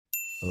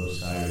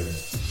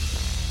Osiris.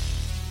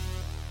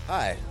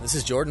 Hi, this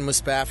is Jordan with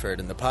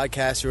Spafford, and the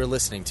podcast you are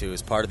listening to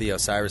is part of the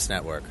Osiris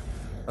Network.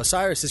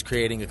 Osiris is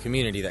creating a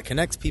community that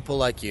connects people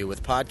like you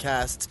with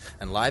podcasts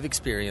and live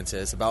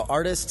experiences about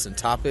artists and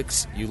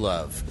topics you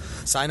love.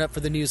 Sign up for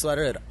the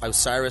newsletter at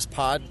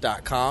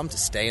osirispod.com to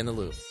stay in the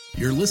loop.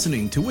 You're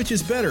listening to Which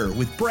is Better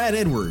with Brad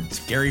Edwards,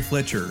 Gary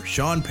Fletcher,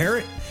 Sean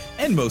Parrott,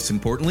 and most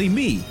importantly,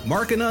 me,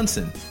 Mark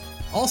Anunson.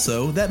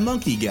 Also, that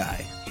monkey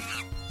guy.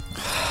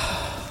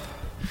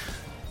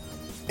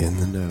 In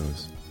the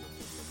nose.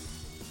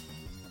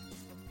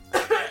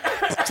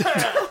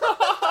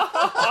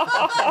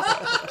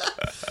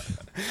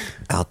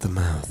 Out the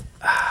mouth.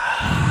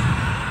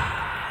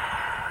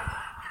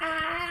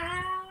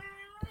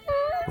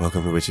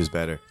 Welcome to Which is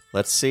Better.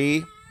 Let's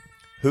see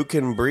who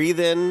can breathe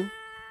in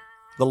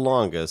the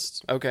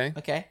longest, Okay.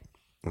 Okay.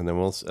 and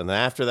then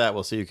after that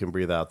we'll see who can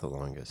breathe out the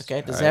longest.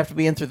 Okay. Does All it right? have to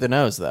be in through the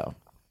nose, though?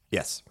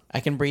 Yes. I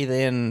can breathe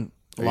in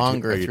Are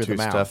longer you through too the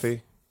mouth.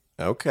 stuffy?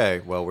 Okay.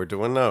 Well, we're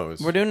doing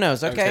nose. We're doing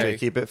nose. Okay. To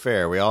keep it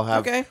fair. We all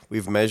have. Okay.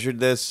 We've measured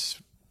this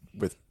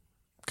with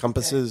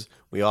compasses.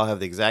 We all have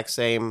the exact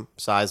same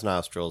size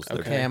nostrils.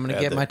 Okay, I'm going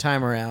to get my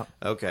timer out.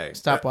 Okay.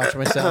 Stop watching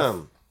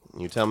myself.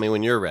 You tell me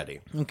when you're ready.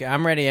 Okay,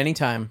 I'm ready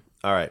anytime.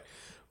 All right.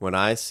 When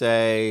I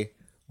say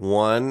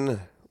one,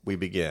 we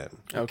begin.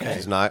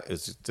 Okay.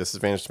 It's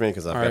disadvantage to me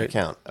because I've got to right.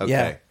 count. Okay.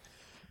 Yeah.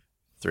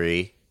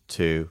 3,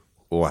 2,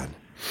 1.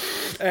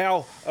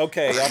 Ow.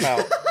 Okay, I'm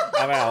out.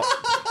 I'm out.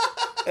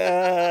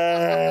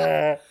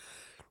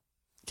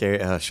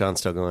 Gary, Sean's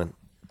still going.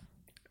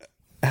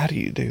 How do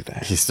you do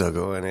that? He's still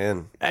going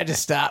in. I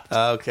just stopped.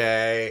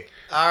 Okay.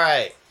 All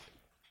right.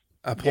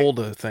 I pulled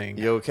a thing.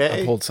 You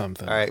okay? I pulled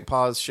something. All right.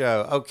 Pause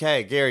show.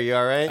 Okay. Gary, you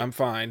all right? I'm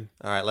fine.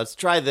 All right. Let's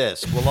try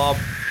this. We'll all.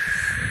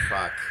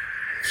 Fuck.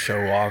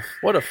 Show off.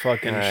 What a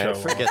fucking All right. show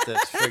Forget off.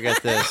 this.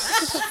 Forget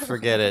this.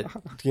 Forget it.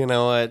 You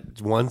know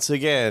what? Once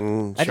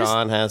again,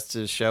 Sean has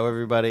to show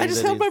everybody. I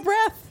just that held my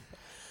breath.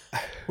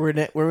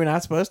 Were we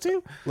not supposed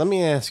to? Let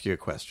me ask you a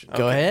question.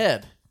 Go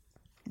ahead.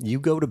 You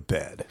go to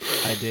bed.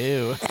 I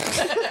do.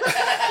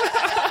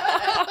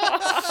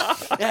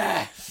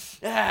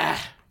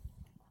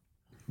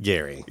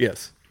 Gary.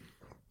 Yes.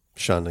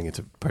 Sean didn't get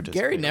to participate.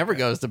 Gary never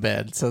goes to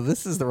bed, so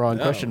this is the wrong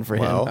question for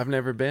well, him. I've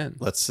never been.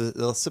 Let's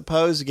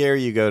suppose,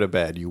 Gary, you go to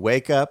bed. You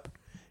wake up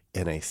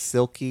in a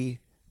silky,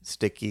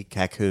 sticky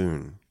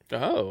cocoon.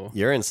 Oh.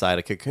 You're inside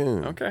a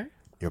cocoon. Okay.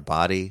 Your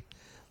body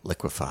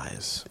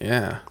liquefies.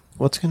 Yeah.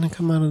 What's going to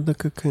come out of the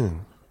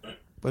cocoon?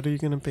 What are you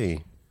going to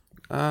be?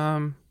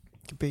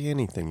 It could be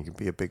anything. You could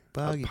be a big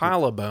bug. You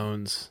Pile of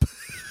bones.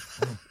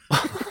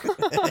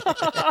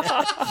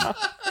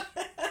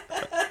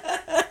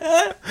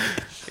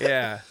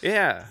 Yeah.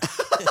 Yeah.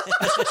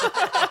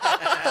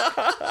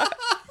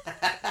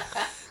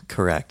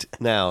 Correct.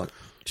 Now,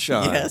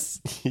 Sean, Yes.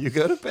 you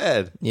go to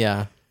bed.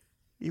 Yeah.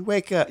 You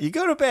wake up. You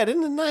go to bed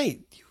in the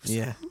night.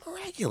 Yeah. Something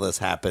miraculous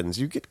happens.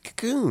 You get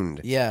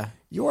cocooned. Yeah.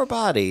 Your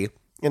body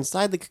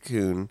inside the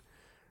cocoon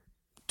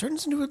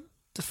turns into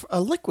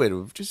a liquid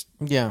of just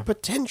Yeah.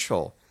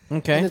 potential.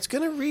 Okay. And it's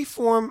going to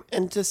reform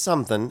into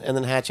something and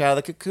then hatch out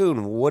of the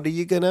cocoon. What are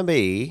you going to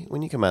be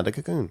when you come out of the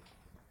cocoon?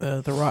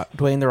 The Rock,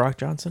 Dwayne the Rock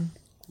Johnson.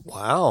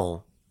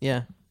 Wow.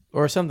 Yeah.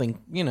 Or something,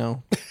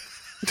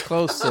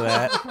 close to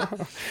that.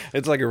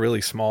 It's like a really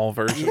small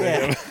version of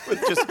him.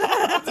 With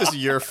just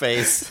your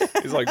face.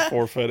 He's like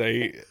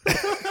 4'8".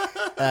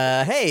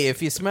 Hey,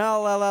 if you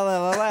smell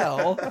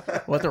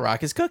what the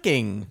Rock is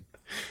cooking.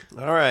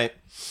 All right.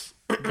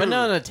 But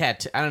no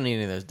tattoo. I don't need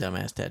any of those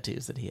dumbass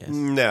tattoos that he has.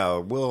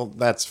 No, well,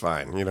 that's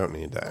fine. You don't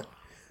need that.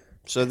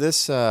 So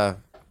this,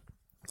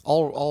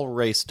 all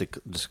race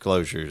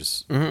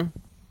disclosures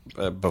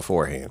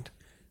beforehand.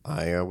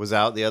 I was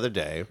out the other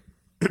day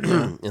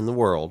in the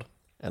world,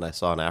 and I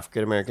saw an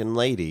African-American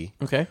lady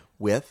Okay.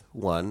 with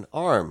one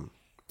arm.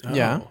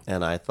 Yeah.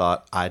 And I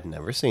thought, I'd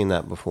never seen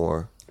that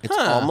before. It's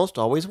almost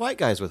always white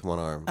guys with one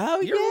arm.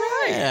 Oh, You're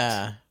right.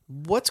 yeah.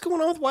 What's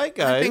going on with white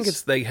guys? I think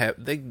it's they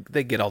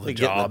get all the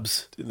get the-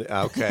 jobs.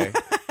 Okay.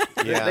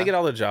 Yeah. They get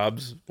all the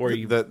jobs where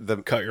you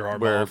the cut your arm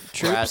where off.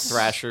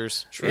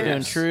 thrashers. They're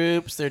doing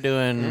troops. They're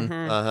doing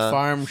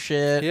farm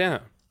shit. Yeah.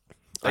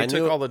 They I took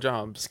knew- all the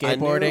jobs.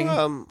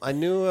 Skateboarding. I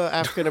knew an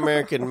African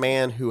American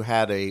man who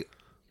had a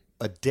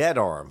dead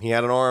arm. He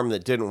had an arm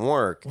that didn't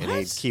work, and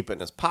he'd keep it in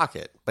his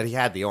pocket, but he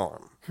had the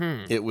arm.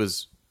 It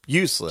was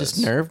useless.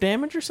 Just nerve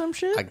damage or some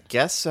shit? I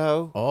guess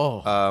so.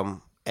 Oh.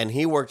 And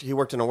he worked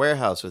in a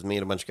warehouse with me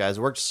and a bunch of guys.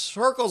 Worked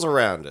circles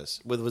around us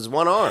with his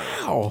one arm.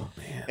 Oh.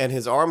 And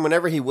his arm,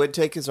 whenever he would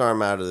take his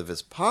arm out of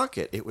his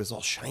pocket, it was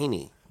all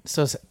shiny.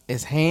 So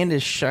his hand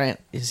is shiny.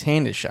 His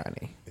hand is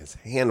shiny. His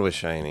hand was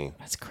shiny.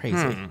 That's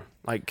crazy.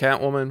 Like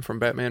Catwoman from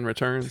Batman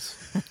Returns.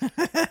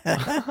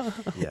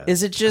 Yeah.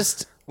 Is it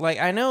just like,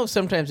 I know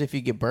sometimes if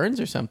you get burns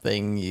or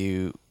something,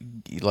 you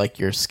like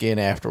your skin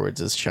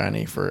afterwards is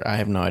shiny for I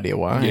have no idea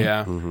why.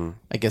 Yeah.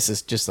 I guess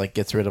it's just like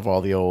gets rid of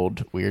all the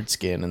old weird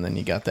skin and then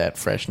you got that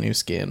fresh new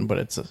skin, but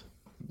it's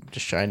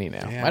just shiny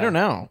now. Yeah. I don't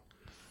know.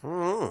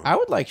 I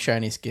would like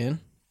shiny skin.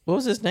 What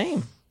was his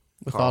name?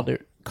 With all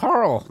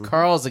Carl.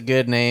 Carl's a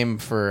good name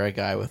for a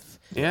guy with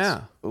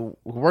Yeah.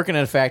 working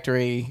at a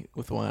factory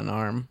with one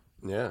arm.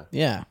 Yeah.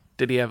 Yeah.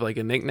 Did he have like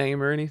a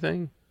nickname or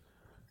anything?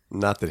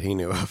 Not that he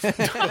knew of.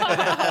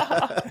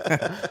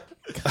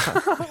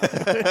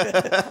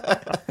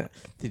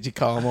 Did you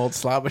call him Old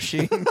Slot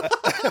Machine?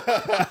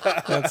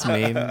 That's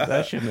mean.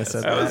 I shouldn't have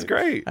said that. That was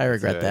great. I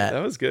regret that.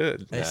 That was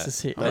good. I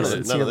sincerely None of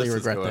sincerely this is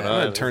regret going that. I'm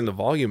on. gonna turn the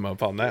volume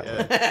up on that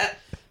one.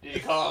 Did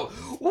you call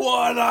him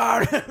one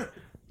arm?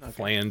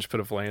 Flange. Put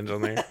a flange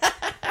on there.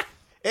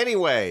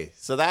 Anyway,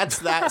 so that's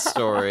that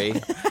story.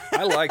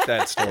 I like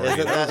that story.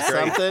 Isn't That that was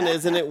great. something?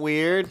 Isn't it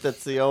weird?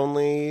 That's the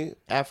only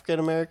African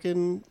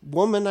American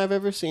woman I've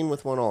ever seen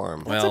with one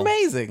arm. That's Well,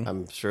 amazing.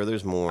 I'm sure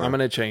there's more. I'm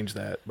gonna change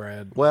that,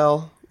 Brad.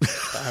 Well,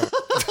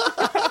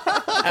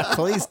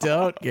 Please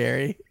don't,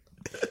 Gary.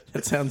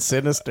 That sounds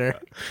sinister.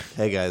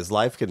 hey guys,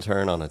 life can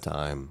turn on a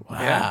dime.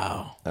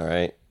 Wow. All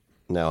right.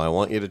 Now I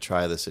want you to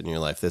try this in your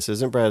life. This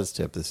isn't Brad's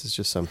tip. This is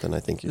just something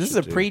I think you This is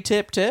should a do.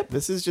 pre-tip tip?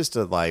 This is just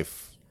a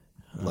life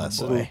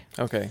lesson. Boy.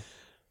 Okay.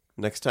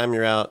 Next time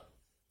you're out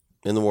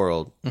in the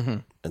world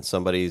and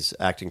somebody's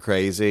acting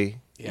crazy,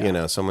 you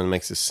know, someone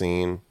makes a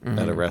scene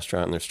at a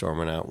restaurant and they're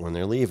storming out. When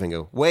they're leaving,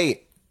 go,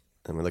 wait.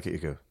 And we look at you,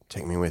 go,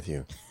 take me with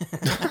you.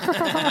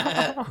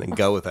 And then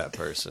go with that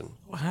person.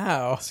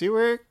 Wow. See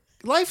where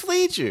life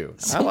leads you.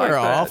 Some like are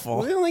that. awful.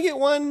 We only get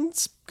one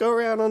go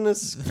around on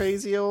this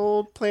crazy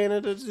old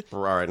planet. All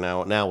right,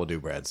 now we'll do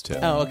Brad's tip.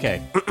 Oh,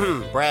 okay.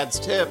 Brad's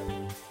tip,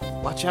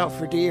 watch out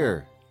for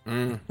deer.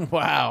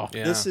 Wow.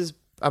 Yeah. This is,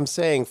 I'm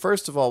saying,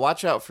 first of all,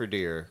 watch out for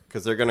deer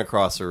because they're going to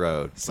cross the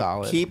road.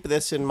 Solid. Keep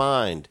this in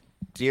mind.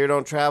 Deer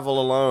don't travel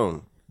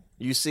alone.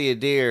 You see a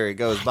deer, it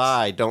goes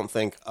by. Don't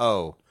think,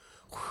 oh,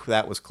 whew,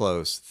 that was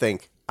close.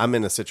 Think, I'm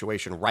in a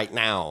situation right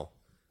now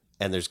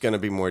and there's going to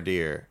be more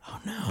deer. Oh,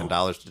 no.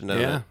 $10 to know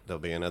Yeah. that there'll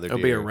be another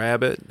There'll be deer. a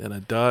rabbit and a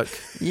duck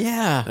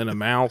Yeah. and a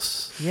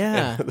mouse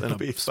Yeah.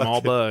 and a small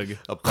bug.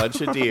 A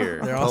bunch of deer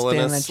They're all pulling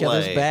standing a at each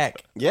other's sleigh.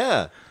 back.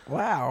 Yeah.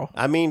 Wow.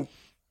 I mean,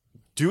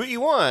 do what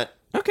you want.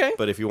 Okay.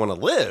 But if you want to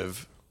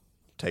live,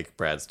 take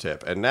Brad's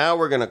tip. And now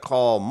we're going to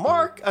call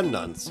Mark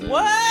Anunson.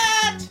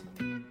 What?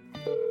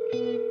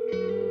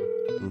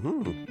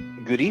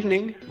 Good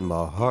evening.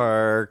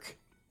 Mark.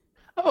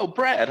 Oh,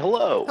 Brad,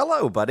 hello.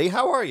 Hello, buddy.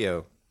 How are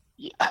you?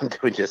 Yeah, I'm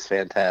doing just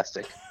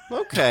fantastic.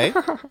 Okay.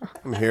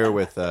 I'm here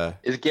with...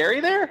 Is Gary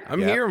there? I'm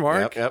yep, here,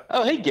 Mark. Yep.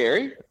 Oh, hey,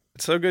 Gary.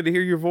 It's so good to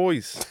hear your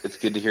voice. It's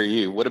good to hear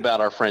you. What about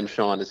our friend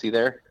Sean? Is he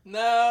there?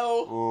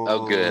 No.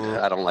 Oh, good.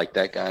 I don't like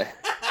that guy.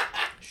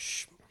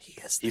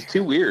 He's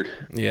too weird.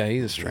 Yeah,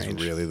 he's He's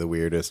strange. really the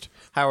weirdest.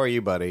 How are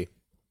you, buddy?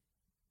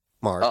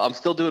 Mark. I'm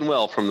still doing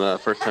well from the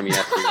first time you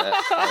asked me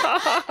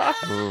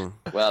that.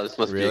 Wow, this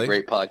must be Really? a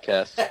great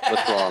podcast.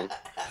 What's wrong?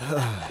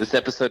 This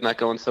episode not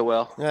going so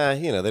well?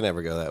 You know, they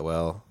never go that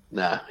well.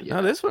 Nah. Yeah.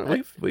 No, this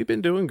one we've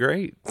been doing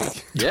great.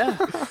 Yeah.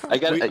 I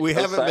got. We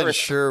haven't been Osiris,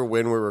 sure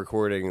when we're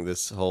recording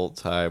this whole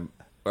time.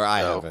 Or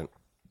I No. haven't.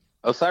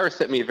 Osiris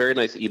sent me a very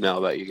nice email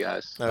about you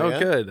guys. Oh, yeah?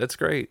 good. That's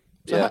great.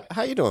 So Yeah.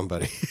 how you doing,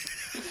 buddy?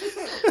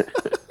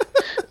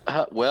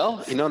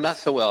 Well, not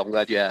so well. I'm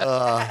glad you asked.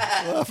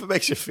 Well, if it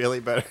makes you feel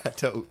any better, I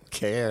don't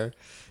care.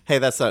 Hey,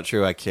 that's not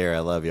true. I care. I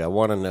love you. I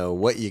want to know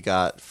what you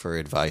got for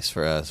advice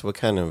for us. What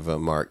kind of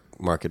Mark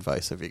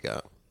advice have you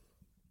got?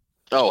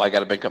 Oh, I got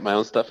to make up my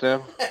own stuff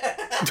now?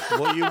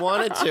 Well, you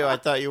wanted to. I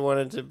thought you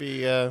wanted to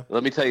be.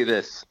 Let me tell you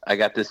this. I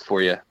got this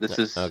for you. This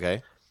is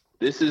Okay.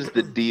 This is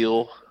the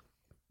deal.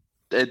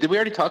 Did we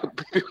already talk?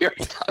 We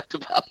already talked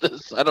about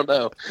this. I don't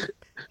know.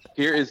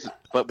 Here is,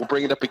 but we'll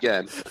bring it up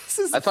again.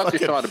 I talked to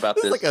Sean about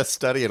This is this, like a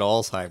study in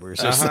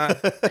Alzheimer's. Or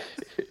something.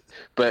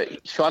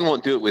 but Sean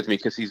won't do it with me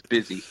because he's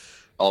busy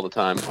all the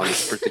time on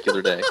this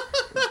particular day.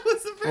 That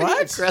was a very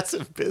What?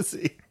 aggressive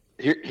busy.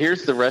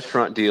 Here's the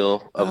restaurant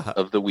deal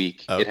of the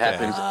week. Okay. It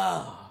happens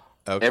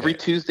Okay. every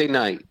Tuesday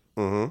night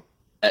Mhm.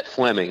 at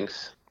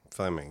Fleming's.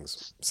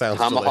 Fleming's sounds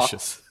Tomahawk.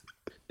 delicious.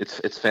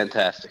 It's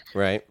fantastic.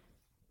 Right.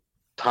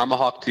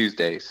 Tomahawk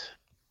Tuesdays.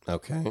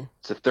 Okay.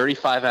 It's a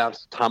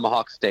 35-ounce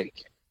tomahawk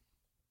steak.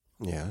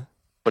 Yeah.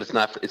 But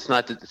it's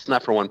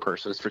not for one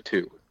person. It's for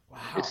two. Wow.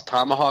 It's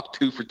tomahawk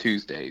 2 for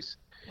Tuesdays.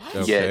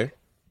 Okay.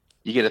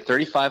 You get a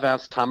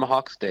 35-ounce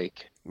tomahawk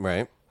steak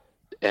Right.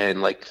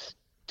 and like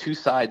 2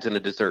 sides and a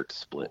dessert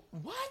split.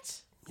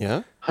 What?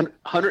 Yeah.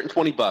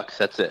 $120.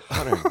 That's it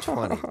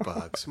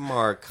 $120.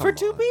 Mark, come For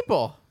two on.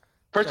 people.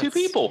 for 2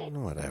 people.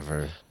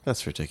 Whatever.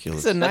 That's ridiculous.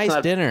 It's a nice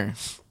not- dinner.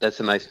 That's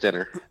a nice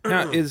dinner.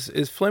 Now, is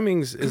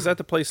Fleming's? Is that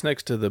the place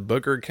next to the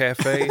Booger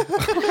Cafe?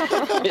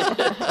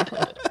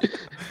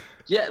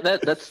 Yeah,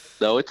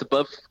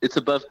 it's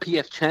above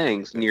P.F.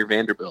 Chang's near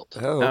Vanderbilt.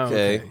 Oh,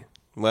 okay. okay.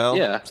 Well,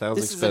 Yeah. sounds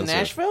This is in expensive.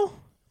 Nashville,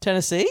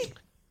 Tennessee.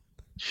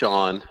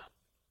 Sean,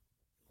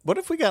 What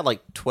if we got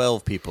like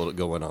 12 people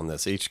going on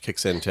this? Each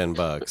kicks in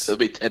 $10, it'll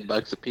be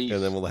 $10 a piece.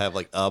 and then we'll have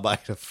like a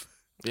bite of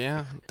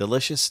yeah.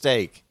 delicious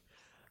steak.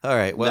 All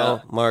right. Well,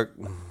 No. Mark,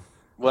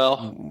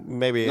 Well,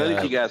 maybe none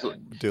of you guys. do a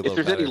If little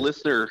there's any better.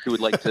 listener who would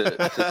like to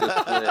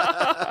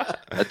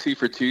split a 2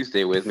 for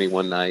Tuesday with me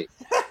one night,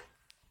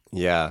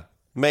 Yeah.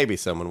 Maybe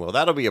someone will.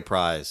 That'll be a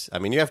prize. I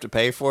mean, you have to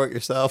pay for it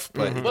yourself,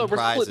 but Well, the we're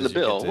prize splitting the is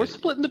you get bill. to- We're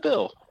splitting the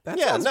bill.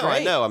 Yeah, no, I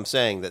great. know. I'm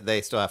saying that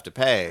they still have to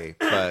pay,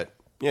 but,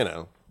 you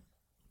know,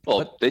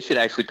 Well, they should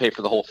actually pay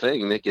for the whole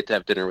thing. They get to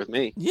have dinner with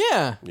me.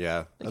 Yeah.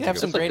 yeah. They That's can have good.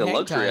 some It's like great a hang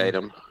luxury time.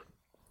 item.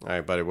 All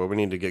right, buddy. Well, we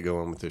need to get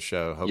going with this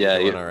show. Hope Yeah,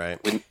 you're doing yeah. all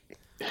right.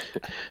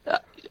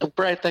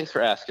 Brad, thanks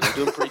for asking. I'm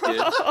doing pretty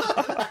good.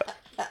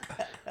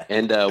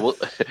 And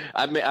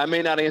I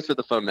may not answer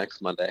the phone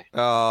next Monday.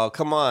 Oh,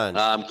 come on.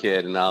 I'm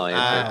kidding. I'll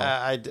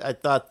answer. I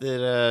thought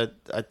that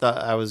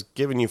I was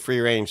giving you free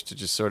range to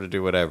just sort of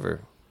do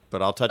whatever.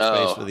 But I'll touch base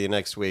Oh. with you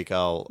next week.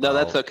 No,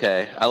 that's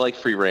okay. I like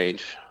free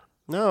range.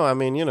 No, I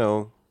mean, you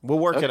know, we'll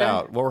work it Okay.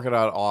 out. We'll work it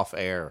out off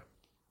air.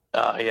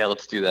 Oh, yeah,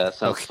 let's do that.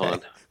 Sounds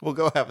fun. We'll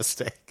go have a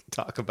steak.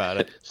 Talk about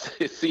it.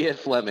 See you at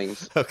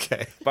Fleming's.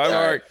 Okay. Bye, All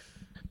Mark.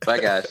 Bye,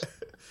 guys.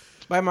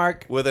 Bye,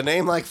 Mark. With a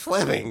name like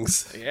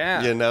Fleming's.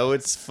 Yeah. You know,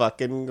 it's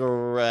fucking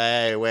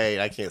great. Wait,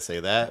 I can't say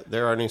that.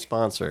 They're our new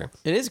sponsor.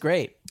 It is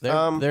great.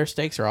 Their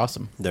steaks are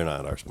awesome. They're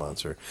not our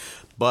sponsor.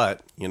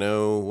 But, you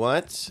know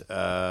what?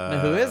 Now,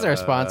 who is our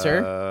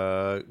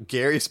sponsor?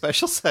 Gary's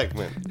special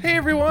segment. Hey,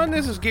 everyone.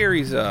 This is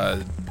Gary's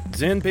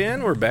Zen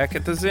Bin. We're back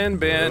at the Zen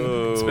Bin.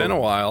 It's been a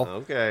while.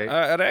 Okay.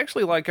 I'd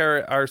actually like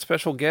our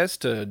special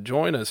guest to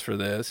join us for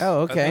this.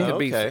 Oh, okay. I think it'd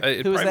be- Okay.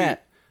 it'd Who is probably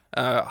that?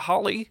 be,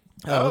 Holly.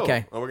 Oh,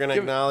 okay. Well, we're going to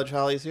acknowledge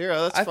Holly's here.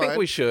 Oh, that's I fine. think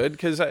we should,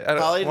 because I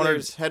Holly, want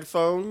there's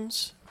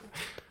headphones.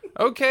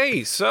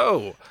 Okay,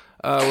 so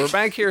we're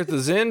back here at the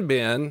Zen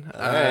Bin.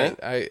 right.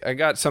 I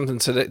got something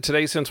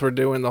today since we're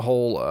doing the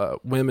whole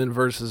women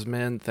versus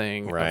men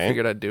thing. Right. I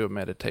figured I'd do a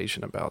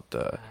meditation about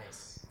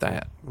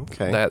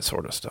Okay. that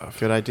sort of stuff.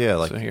 Good idea.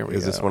 Like, So here we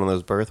is this go. one of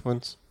those birth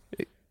ones?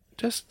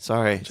 Just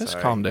Sorry.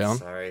 calm down.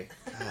 Sorry.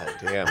 God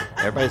damn.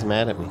 Everybody's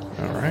mad at me.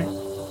 all right.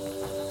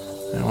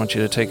 I want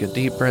you to take a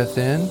deep breath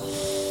in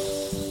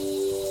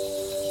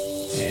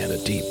and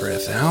a deep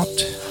breath out.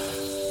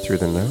 Through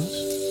the nose?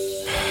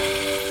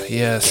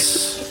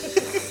 Yes.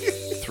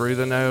 Through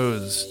the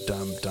nose,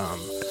 dum dum.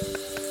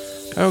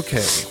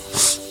 Okay.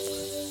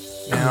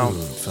 Now,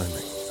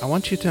 I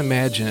want you to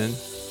imagine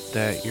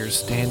that you're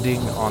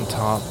standing on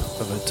top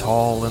of a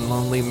tall and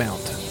lonely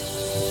mountain.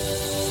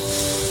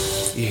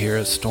 You hear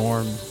a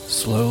storm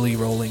slowly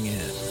rolling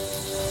in.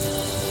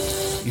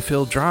 You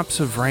feel drops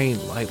of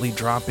rain lightly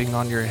dropping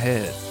on your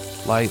head,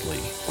 lightly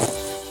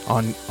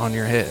on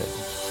your head.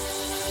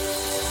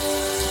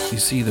 You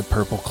see the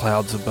purple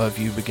clouds above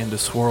you begin to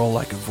swirl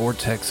like a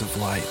vortex of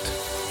light.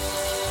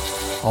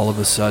 All of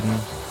a sudden,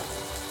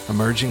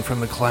 emerging from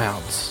the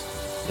clouds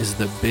is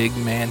the big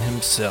man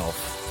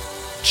himself,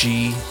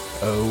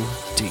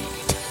 G-O-D.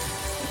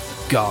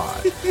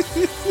 God.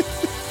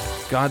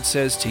 God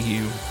says to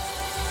you,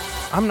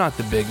 I'm not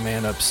the big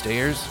man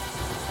upstairs.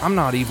 I'm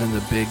not even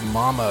the big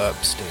mama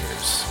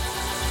upstairs.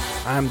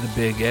 I'm the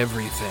big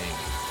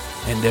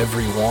everything and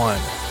everyone.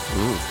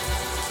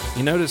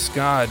 You notice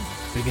God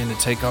begin to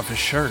take off his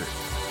shirt.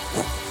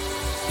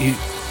 You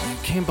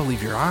can't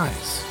believe your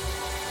eyes.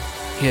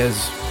 He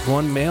has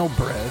one male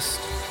breast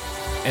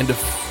and a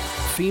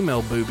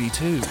female boobie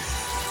too.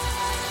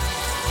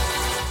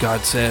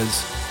 God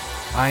says,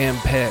 I am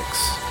Pex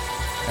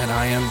and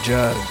I am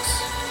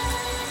Jugs.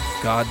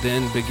 God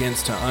then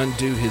begins to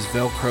undo his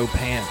Velcro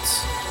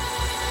pants.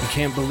 You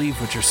can't believe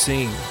what you're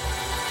seeing.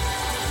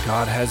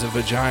 God has a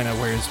vagina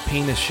where his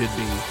penis should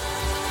be,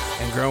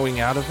 and growing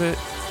out of it,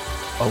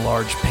 a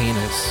large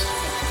penis.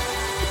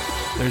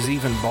 There's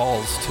even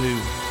balls too.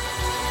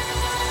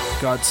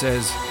 God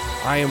says,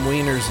 I am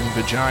wieners and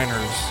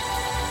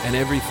vaginas and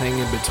everything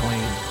in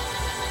between.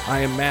 I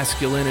am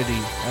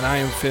masculinity and I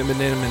am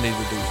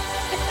femininity.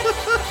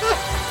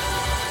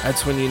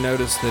 That's when you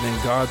notice that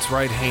in God's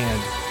right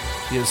hand,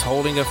 he is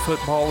holding a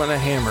football and a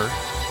hammer,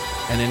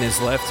 and in his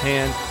left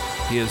hand,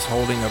 he is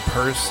holding a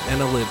purse and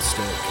a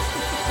lipstick.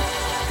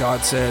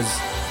 God says,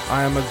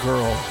 I am a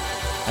girl,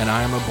 and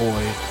I am a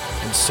boy,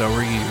 and so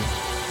are you.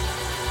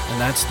 And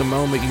that's the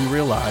moment you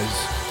realize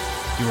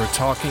you are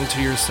talking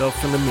to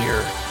yourself in the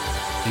mirror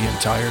the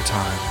entire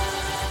time.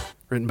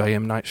 Written by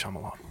M. Night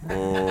Shyamalan.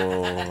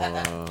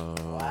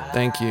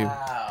 Thank you.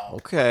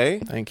 Okay.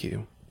 Thank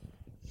you.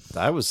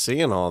 I was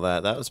seeing all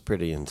that. That was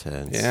pretty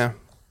intense. Yeah.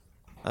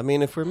 I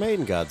mean, if we're made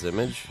in God's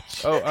image.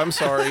 Oh, I'm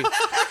sorry.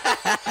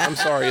 I'm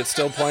sorry. It's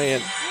still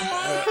playing.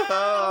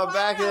 Oh,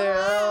 back there.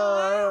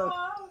 Oh.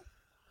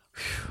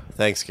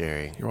 Thanks,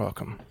 Gary. You're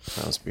welcome.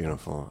 That was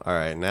beautiful. All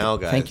right, now,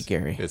 guys. Thank you,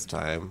 Gary. It's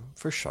time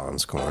for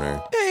Sean's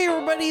Corner. Hey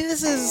everybody,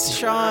 this is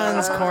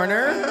Sean's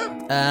Corner.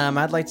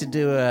 I'd like to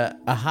do a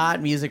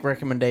hot music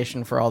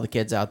recommendation for all the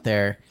kids out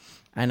there.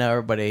 I know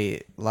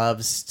everybody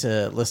loves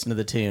to listen to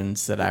the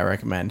tunes that I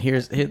recommend.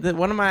 Here's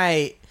one of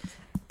my.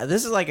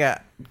 This is like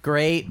a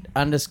great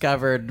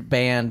undiscovered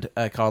band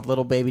called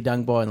Little Baby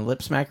Dung Boy and the Lip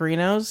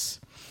Smackerinos.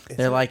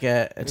 They're like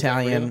a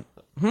Italian.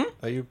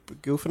 Are you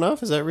goofing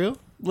off? Is that real?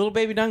 Little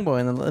Baby Dung Boy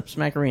and the Lips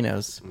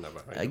Macarinos.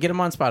 Get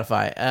them on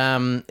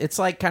Spotify. It's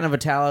like kind of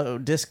Italo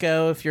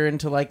disco if you're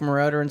into like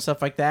Marauder and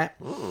stuff like that.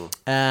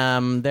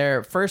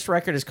 Their first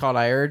record is called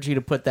I Urge You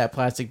to Put That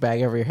Plastic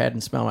Bag Over Your Head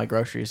and Smell My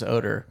Groceries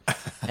Odor.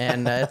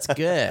 And it's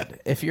good.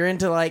 If you're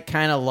into like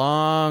kind of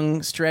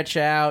long, stretch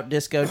out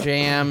disco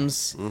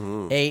jams,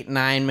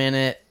 8-9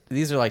 minute,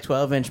 these are like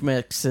 12-inch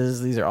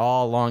mixes. These are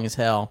all long as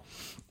hell.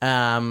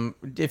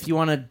 If you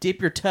want to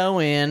dip your toe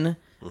in,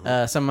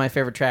 some of my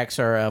favorite tracks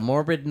are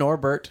Morbid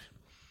Norbert,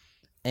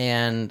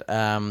 and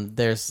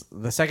there's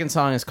the second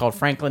song is called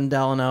Franklin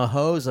Delano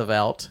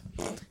Roosevelt,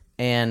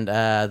 and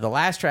the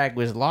last track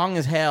was long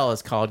as hell.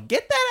 Is called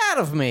Get That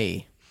Out of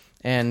Me,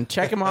 and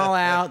check them all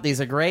out.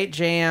 These are great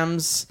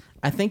jams.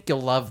 I think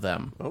you'll love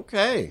them.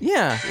 Okay.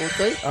 Yeah,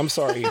 Okay. I'm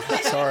sorry.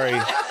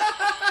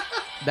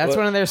 that's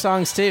one of their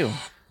songs too.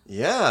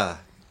 Yeah.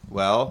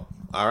 Well,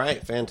 all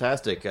right.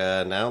 Fantastic.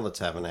 Now let's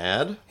have an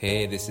ad.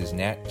 Hey, this is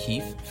Nat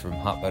Keefe from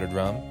Hot Buttered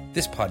Rum.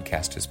 This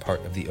podcast is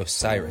part of the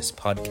Osiris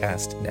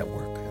Podcast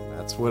Network.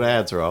 That's what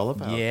ads are all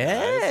about. guys.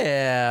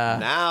 Yeah.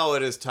 Now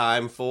it is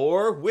time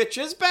for Which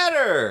is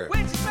Better?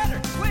 Which is better?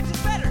 Which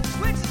is better?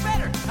 Which is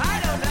better?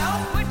 I don't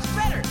know. Which is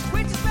better?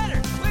 Which is better?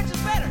 Which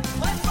is better?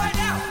 Let's find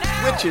out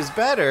now. Which is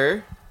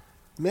better?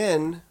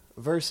 Men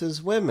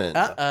versus women.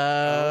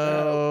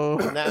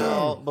 Uh-oh.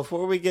 Now,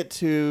 before we get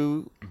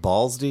too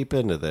balls deep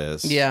into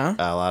this, Yeah.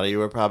 a lot of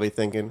you are probably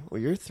thinking,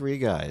 well, you're three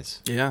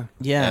guys. Yeah.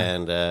 Yeah.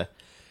 And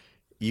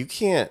you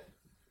can't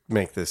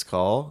make this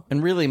call.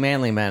 And really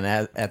manly men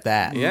at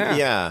that. Yeah.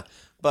 Yeah.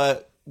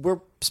 But we're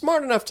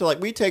smart enough to, like,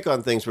 we take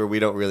on things where we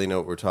don't really know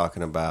what we're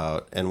talking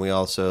about. And we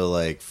also,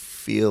 like,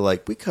 feel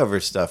like we cover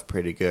stuff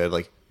pretty good.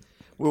 Like,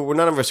 we're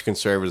none of us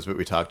conservatives, but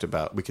we talked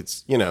about, we could,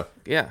 you know.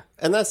 Yeah.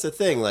 And that's the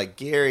thing. Like,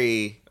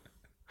 Gary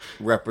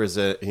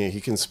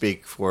he can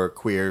speak for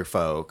queer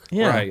folk.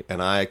 Yeah. Right.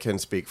 And I can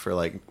speak for,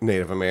 like,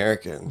 Native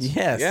Americans.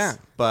 Yes. Yeah.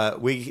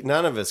 But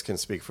none of us can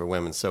speak for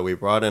women. So we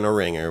brought in a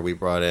ringer. We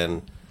brought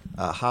in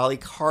Holly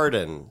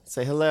Carden.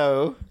 Say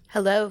hello.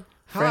 Hello.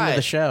 Friend Hi. of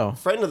the show.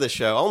 Friend of the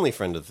show. Only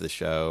friend of the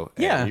show.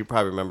 And Yeah. you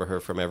probably remember her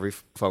from every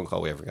phone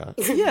call we ever got.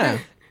 Yeah.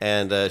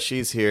 And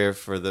she's here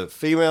for the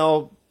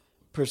female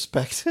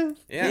perspective.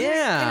 Yeah.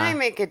 Yeah. Can I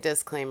make a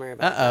disclaimer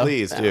about Uh-oh.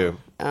 Please do.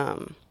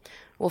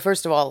 Well,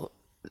 first of all,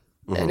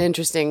 an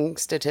interesting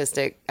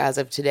statistic as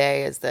of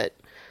today is that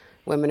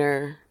women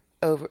are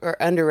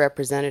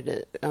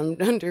underrepresented.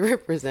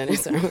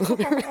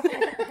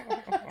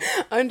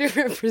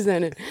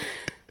 Underrepresented.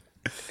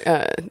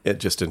 It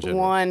just in general.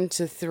 1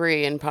 to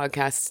 3 in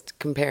podcasts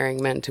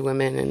comparing men to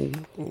women and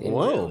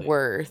Whoa.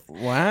 worth.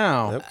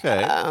 Wow.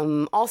 Okay.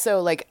 Also,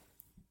 like,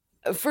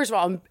 first of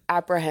all, I'm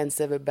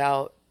apprehensive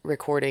about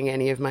recording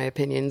any of my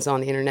opinions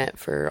on the internet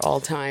for all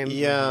time.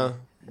 Yeah.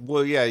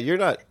 Well, yeah, you're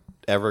not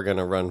ever going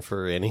to run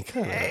for any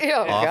kind of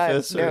Oh,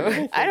 office. God,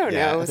 no. Or I don't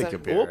yeah, know. I think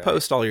you'll be We'll all right.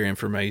 post all your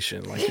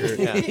information, like your,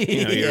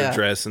 your Yeah.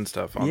 address and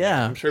stuff on Yeah.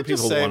 there. I'm sure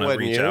Just people say it want to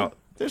wasn't reach you. out.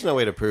 There's no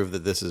way to prove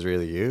that this is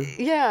really you.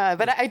 Yeah,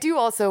 but I do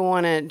also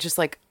want to just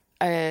like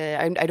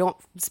I don't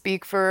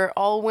speak for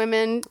all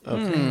women. You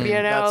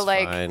know, That's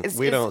like fine.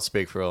 We don't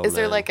speak for all Is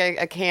there men. like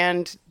a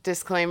canned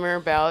disclaimer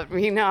about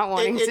me not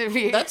wanting to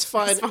be? That's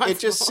fine. It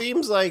just responsible?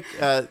 seems like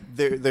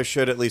there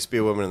should at least be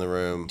a woman in the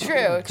room.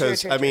 True,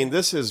 Because true, I true. mean,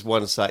 this is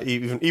one side.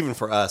 Even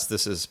for us,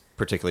 this is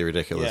particularly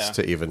ridiculous Yeah.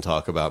 to even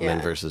talk about men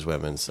Yeah. versus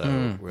women. So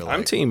we're like,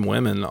 I'm team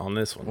women on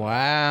this one.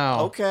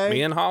 Wow. okay.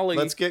 Me and Holly.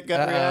 Let's get gut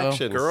Uh-oh.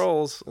 reactions.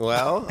 Girls.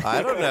 Well,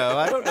 I don't know.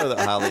 I don't know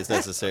that Holly's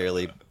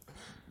necessarily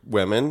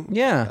women.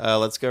 Yeah.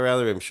 Let's go around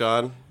the room,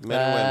 Sean. Men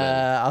or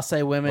women? I'll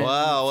say women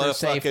Wow, what for a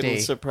safety. fucking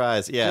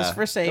surprise! Yeah, Just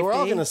for safety. We're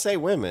all gonna say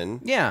women.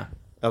 Yeah.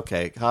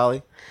 Okay,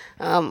 Holly.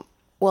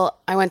 Well,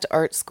 I went to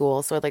art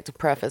school, so I'd like to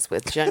preface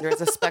with gender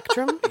is a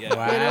spectrum.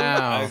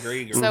 Wow.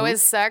 agree. Girl. So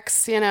is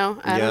sex, you know,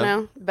 I Yeah. don't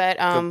know. But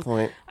Good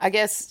point. I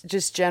guess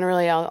just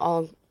generally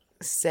I'll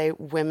say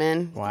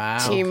women. Wow.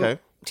 Okay.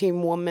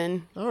 Team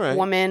woman. All right.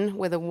 Woman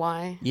with a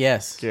Y.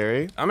 Yes.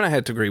 Gary. I'm going to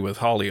have to agree with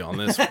Holly on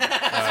this one.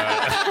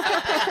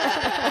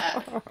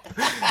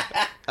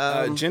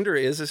 Gender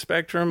is a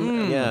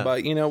spectrum, Yeah.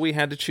 but you know we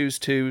had to choose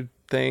two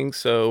things,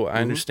 so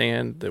I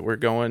understand that we're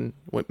going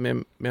with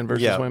men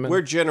versus Yeah, women.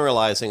 we're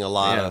generalizing a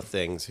lot Yeah. of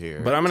things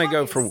here. but I'm going to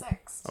go for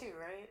sex too,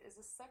 right? Is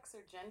this sex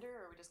or gender,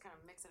 or are we just kind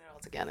of mixing it all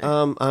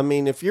together? I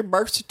mean, if your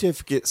birth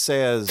certificate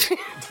says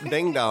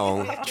 "ding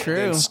dong," True.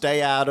 then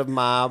stay out of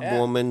my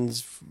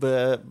woman's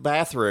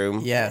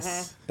bathroom.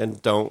 Yes. and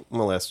don't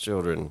molest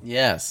children.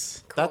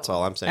 Yes. That's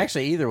all I'm saying.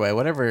 Actually, either way,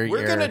 whatever we're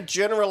you're... gonna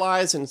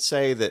generalize and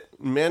say that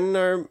men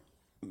are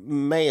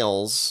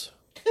males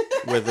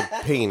with a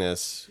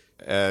penis.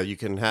 You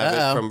can have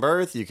Uh-oh. it from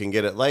birth. You can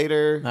get it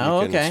later.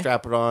 Oh, you can okay.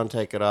 strap it on,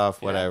 take it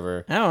off,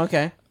 whatever. Oh,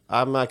 okay.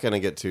 I'm not going to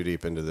get too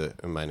deep into the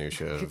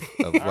minutia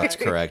of what's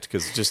correct,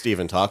 because just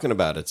even talking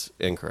about it's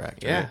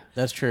incorrect. yeah. right?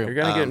 That's true. You're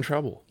going to get in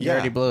trouble. You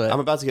already blew it. I'm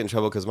about to get in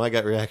trouble because my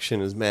gut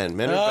reaction is men.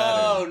 Men are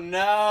Oh, better.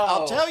 no.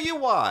 I'll tell you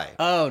why.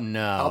 Oh,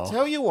 no. I'll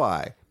tell you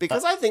why.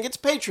 Because I think it's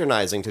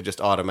patronizing to just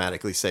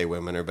automatically say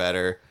women are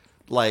better.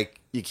 Like,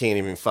 you can't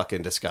even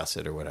fucking discuss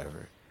it or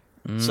whatever.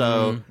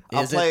 So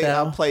Is it, though?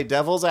 I'll play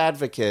devil's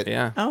advocate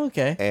Yeah. Oh,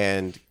 okay.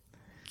 and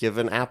give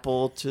an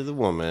apple to the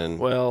woman.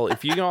 Well,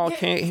 if you all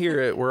can't hear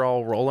it, we're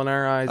all rolling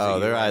our eyes. at Oh,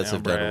 you their right eyes now,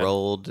 have Brad. been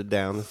rolled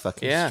down the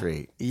fucking Yeah.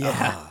 street.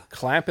 Yeah.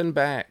 Clapping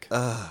back.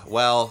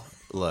 Well,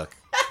 look,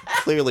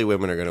 clearly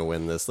women are going to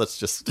win this. Let's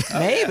just...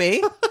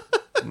 Maybe.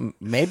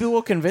 Maybe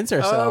we'll convince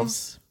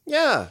ourselves.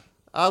 Yeah.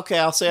 Okay,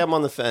 I'll say I'm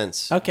on the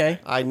fence. Okay.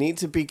 I need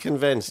to be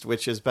convinced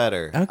which is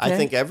better. I Okay.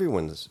 think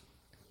everyone's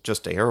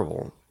just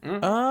terrible.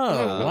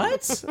 Oh,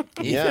 what?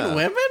 Yeah. Even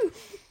women?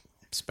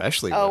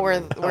 Especially Oh,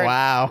 women. we're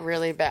Wow.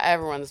 really bad.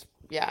 Everyone's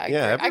Yeah, I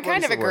kind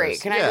everyone's of the agree.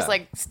 worst. Can I Yeah. just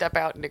like step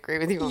out and agree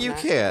with you on You that?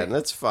 can.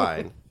 That's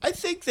fine. I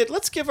think that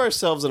let's give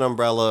ourselves an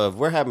umbrella of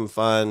we're having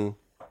fun.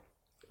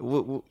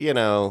 You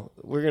know,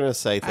 we're going to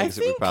say things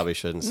that we think- probably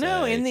shouldn't say.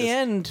 No, in the Just-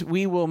 end,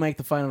 we will make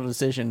the final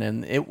decision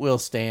and it will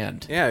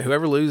stand. Yeah,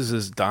 whoever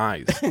loses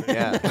dies.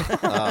 Yeah.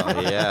 Oh,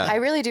 yeah. I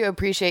really do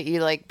appreciate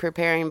you like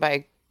preparing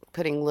by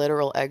putting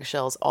literal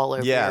eggshells all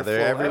over. Yeah, your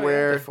they're floor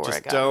everywhere. before I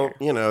Just got don't,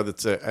 here. you know,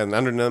 and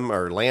under them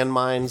are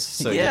landmines,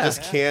 so Yeah. you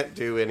just can't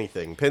do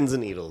anything. Pins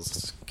and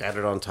needles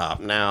scattered on top.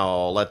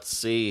 Now, let's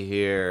see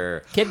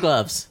here. Kid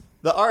gloves.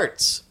 The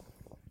arts.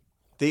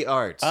 The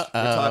arts. Uh-oh.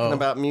 We're talking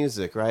about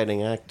music,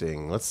 writing,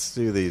 acting. Let's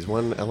do these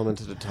one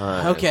element at a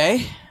time.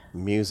 Okay.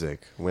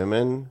 Music.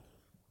 Women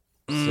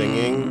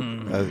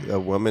singing, a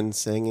woman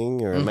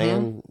singing, or a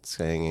man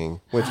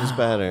singing. Which is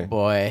better?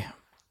 Boy.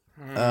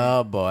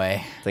 Oh,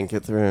 boy. Think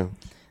it through.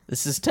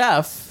 This is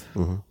tough.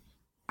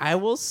 I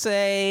will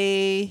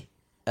say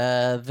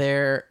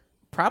they're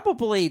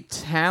probably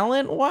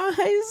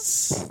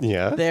talent-wise.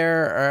 Yeah.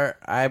 There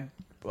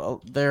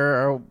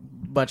are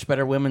much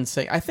better women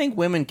sing. I think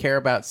women care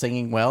about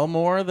singing well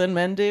more than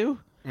men do.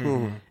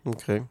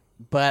 Okay.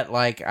 But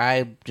like,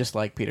 I just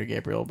like Peter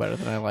Gabriel better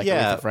than I like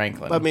Yeah. Aretha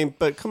Franklin. I mean,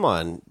 but come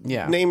on.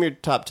 Yeah. Name your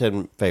top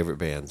 10 favorite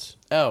bands.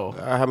 oh,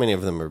 Or how many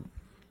of them are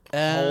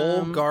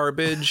Whole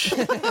garbage.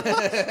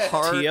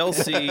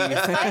 TLC.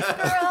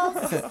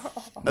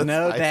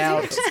 no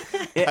doubt.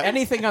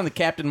 Anything on the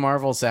Captain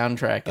Marvel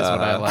soundtrack is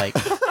what I like.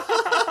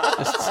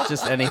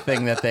 just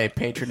anything that they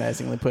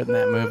patronizingly put in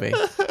that movie.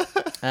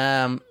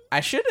 I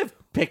should have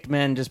picked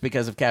men just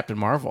because of Captain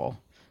Marvel.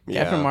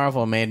 Captain Yeah.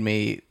 Marvel made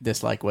me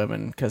dislike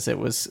women because it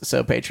was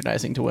so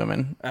patronizing to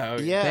women. Oh,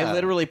 Yeah. They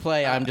literally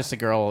play "I'm Just a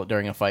Girl"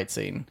 during a fight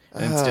scene,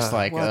 and it's just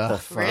like, what the ugh,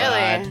 fuck? Really?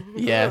 God.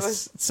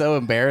 Yes, it's so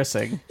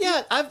embarrassing.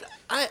 Yeah,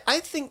 I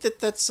think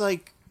that's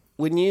like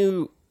when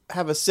you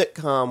have a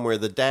sitcom where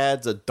the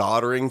dad's a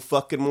doddering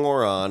fucking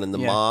moron and the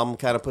Yeah. mom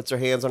kind of puts her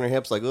hands on her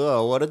hips like,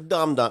 oh, what a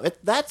dum-dum.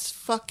 That's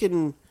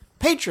fucking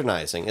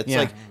patronizing. It's Yeah.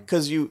 like,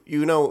 because you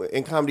know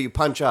in comedy you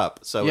punch up.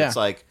 So Yeah. it's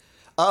like,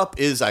 up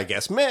is, I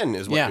guess, men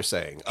is what Yeah. you're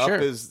saying. Sure.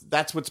 Up is,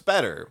 that's what's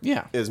better.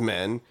 Yeah. Is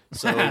men.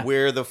 So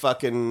we're the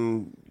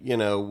fucking, you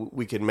know,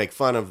 we can make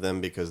fun of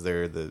them because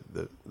they're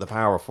the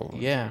powerful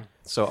ones. Yeah.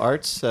 So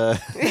arts.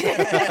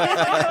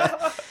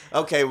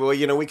 Okay, well,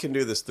 you know, we can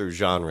do this through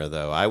genre,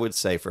 though. I would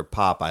say for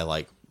pop,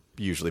 I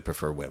usually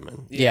prefer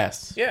women.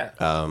 Yes. Yeah.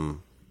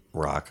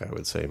 Rock, I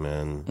would say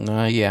men.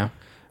 Yeah.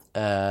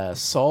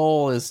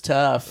 Soul is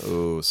tough.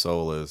 Ooh,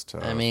 soul is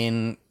tough. I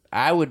mean,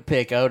 I would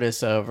pick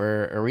Otis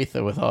over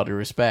Aretha with all due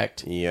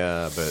respect.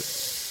 yeah, but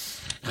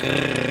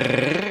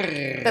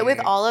But with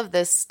all of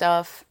this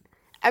stuff,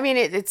 I mean,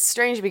 it's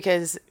strange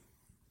because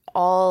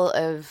all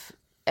of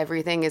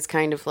everything is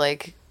kind of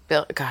like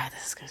built. God,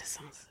 this is going to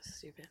sound so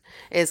stupid.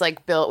 Is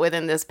like built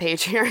within this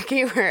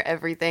patriarchy where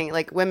everything,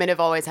 like women have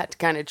always had to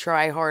kind of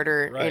try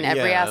harder in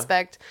every Yeah.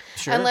 aspect,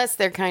 unless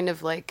they're kind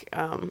of like,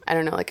 I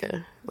don't know, like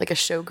a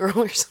showgirl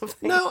or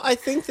something. no, I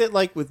think that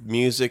with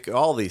music,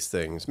 all these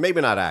things,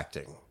 maybe not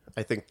acting.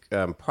 I think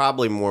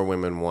probably more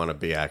women want to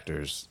be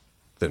actors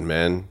than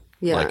men.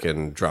 Yeah. Like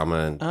in drama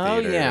and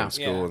theater yeah. and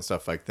school and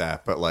stuff like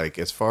that. But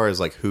as far as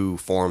who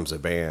forms a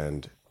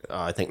band,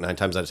 I think 9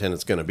 times out of 10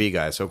 it's going to be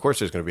guys. So of course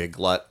there's going to be a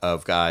glut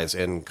of guys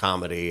in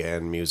comedy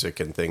and music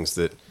and things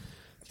that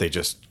they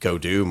just go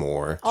do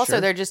more. Also,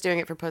 they're just doing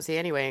it for pussy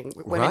anyway.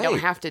 Women don't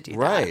have to do that.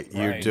 Right.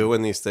 You're Right.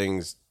 doing these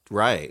things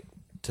right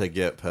to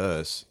get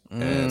puss.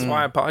 That's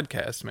why I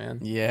podcast, man.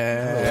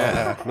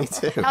 Yeah. Me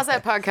too. How's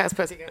that podcast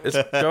pussy going? It's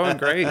going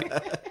great.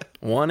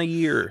 One a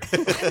year.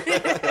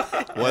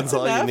 One's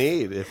all you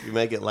need if you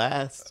make it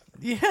last.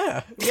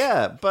 Yeah.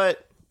 Yeah,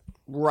 but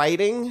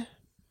writing,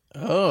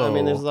 Oh. I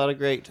mean, there's a lot of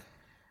great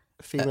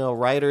female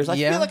writers. I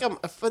yeah. feel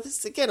like but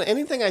this, again,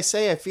 anything I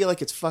say, I feel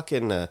like it's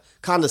fucking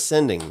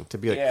condescending to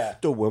be like, Yeah.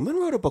 the woman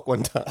wrote a book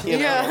one time. You know?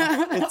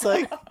 Yeah. It's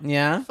like,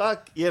 Yeah.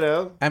 fuck, you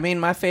know? I mean,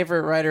 my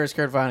favorite writer is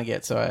Kurt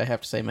Vonnegut, so I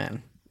have to say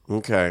men.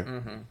 Okay.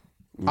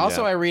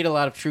 Also, Yeah. I read a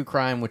lot of true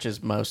crime, which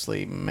is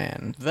mostly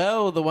men.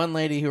 Though the one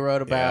lady who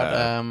wrote about,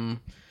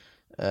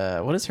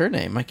 what is her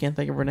name? I can't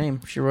think of her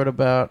name. She wrote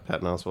about,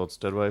 Patton Oswalt's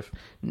dead wife?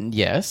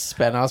 yes,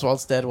 Patton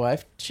Oswalt's dead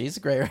wife. She's a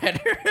great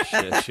writer.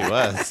 She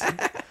was.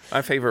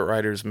 My favorite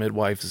writer is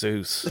Midwife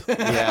Zeus.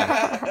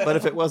 Yeah. But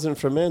if it wasn't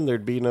for men,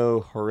 there'd be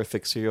no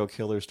horrific serial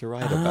killers to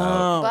write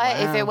about.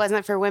 But if it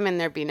wasn't for women,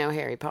 there'd be no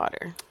Harry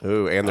Potter.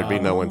 Ooh, and there'd be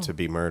no one to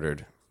be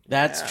murdered.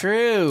 That's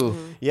true.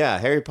 Yeah,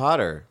 Harry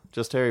Potter.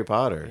 just Harry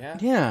Potter.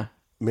 Yeah.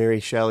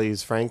 Mary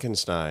Shelley's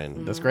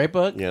Frankenstein. That's a great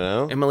book. You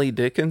know? Emily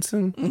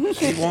Dickinson,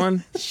 she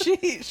won.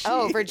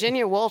 Oh,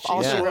 Virginia Woolf.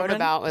 All she Yeah. wrote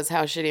about was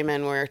how shitty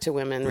men were to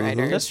women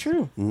writers. That's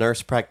true.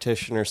 Nurse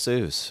practitioner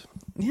Seuss.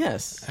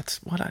 Yes. That's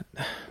what I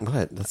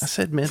What? That's, I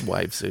said.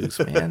 Midwife Zeus,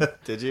 man.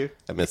 did you?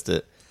 I missed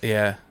it.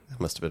 Yeah, I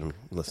must have been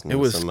listening it to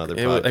was. some other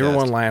podcast.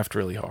 Everyone laughed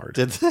really hard.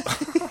 Did they?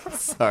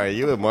 Sorry,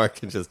 you and Mark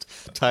can just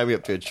tie me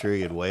up to a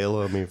tree and wail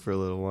on me for a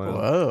little while.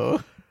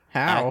 Whoa.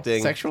 How?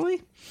 Acting.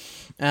 Sexually?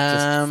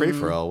 Just free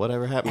for all.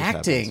 Whatever happens.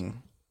 Acting.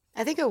 Happens.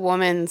 I think a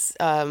woman's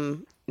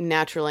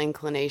natural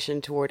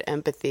inclination toward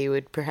empathy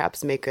would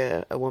perhaps make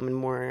a woman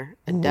more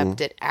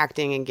adept at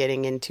acting and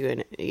getting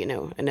into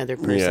another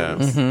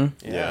person's.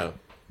 Yeah.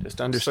 Just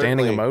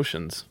understanding Certainly.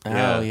 emotions.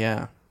 Oh,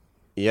 yeah.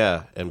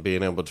 Yeah, and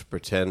being able to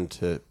pretend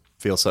to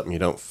feel something you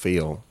don't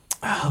feel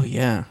Oh,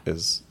 yeah.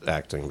 is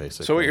acting,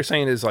 basically. So what you're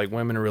saying is like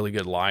women are really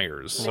good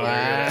liars. Wow.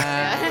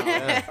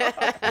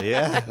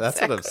 Yeah, that's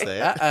what I'm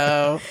saying.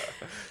 Uh-oh.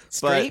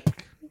 Streep?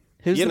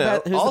 Who's You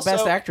know, the also,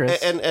 best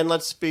actress? And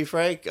let's be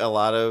frank, a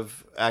lot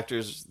of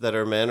actors that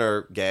are men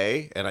are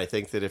gay, and I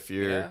think that if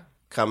you're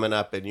coming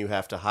up and you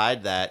have to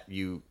hide that,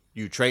 you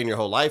train your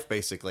whole life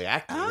basically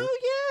acting. Oh,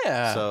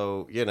 yeah.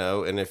 So,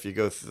 and if you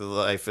go through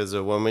life as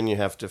a woman, you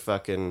have to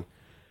fucking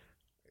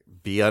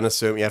be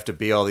unassuming. You have to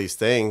be all these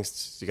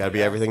things. You got to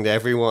be everything to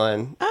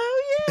everyone.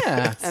 Oh,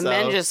 yeah. And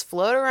men just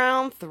float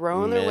around,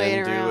 throwing their weight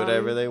Men do around.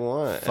 whatever they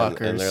want. And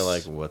they're Fuckers.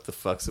 like, what the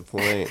fuck's the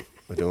point?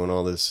 We're doing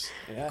all this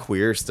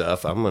queer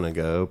stuff. I'm going to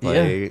go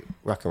play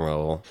rock and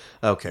roll.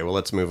 Okay, well,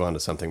 let's move on to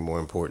something more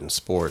important.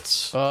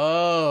 Sports.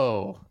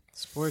 Oh.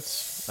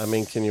 Sports. I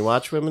mean, can you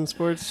watch women's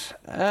sports?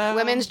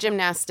 Women's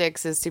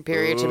gymnastics is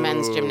superior to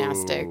men's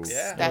gymnastics.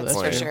 Yeah. That's Good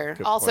for point. sure.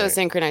 Good Also, point.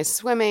 synchronized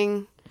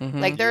swimming.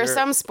 Like, there are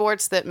some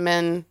sports that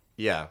men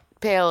Yeah.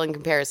 pale in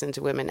comparison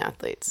to women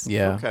athletes.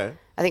 Yeah. Okay.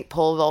 I think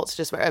pole vault's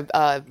just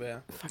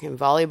fucking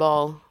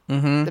volleyball,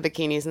 the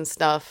bikinis and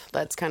stuff.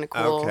 That's kind of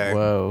cool. Okay.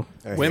 Whoa.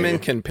 Women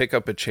can pick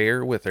up a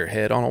chair with their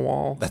head on a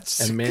wall. That's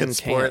and a men good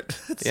sport.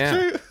 can't. That's yeah,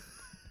 true.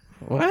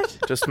 What?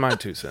 just my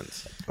 2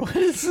 cents. What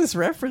is this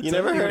reference? You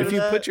never heard If of you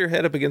that? put your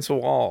head up against a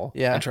wall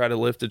Yeah. and try to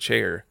lift a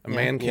chair, a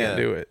man can't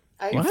Yeah. do it.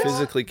 You What?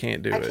 physically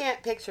can't do I it.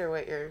 can't picture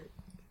what you're.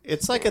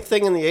 It's like a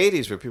thing in the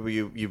 80s where people,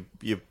 you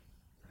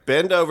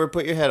bend over,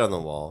 put your head on the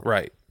wall.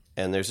 Right.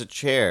 And there's a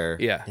chair.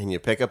 Yeah. And you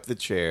pick up the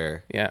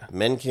chair. Yeah.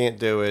 Men can't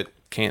do it.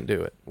 Can't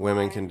do it.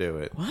 Women can do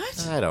it.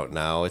 What? I don't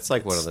know. It's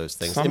like one of those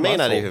things. Some It may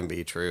not muscle. even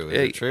be true. Is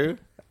Hey. it true?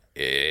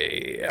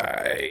 It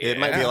It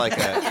might be like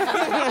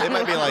a. It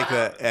might be like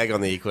the egg on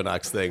the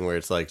equinox thing where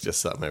it's like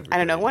just something. I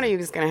don't know. One of you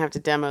is going to have to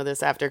demo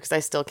this after because I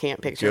still can't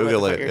picture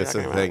Google what it. you're It's a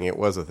talking thing. about. It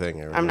was a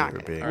thing. I I'm not remember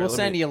gonna- being. We'll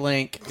send you a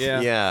link.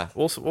 Yeah. Yeah.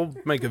 We'll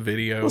make a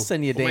video. We'll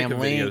send you a We'll damn make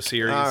a video link.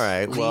 series. All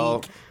right.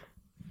 Well.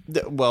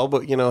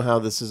 But you know how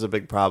this is a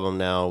big problem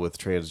now with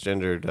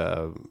transgendered.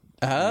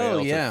 male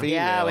to yeah.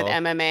 Yeah, with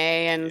female. MMA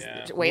and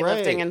weightlifting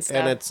Right. and stuff.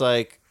 And it's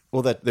like,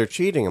 well, that they're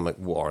cheating. I'm like,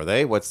 well, are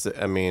they? What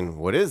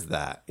is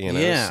that?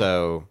 Yeah.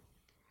 So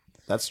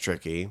that's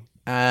tricky.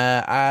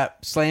 I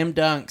slam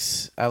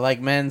dunks. I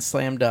like men's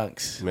slam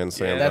dunks. Men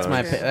slam That's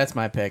my dunks. that's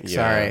my pick. Yeah.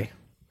 Sorry.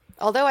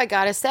 Although I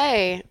gotta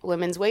say,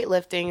 women's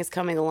weightlifting is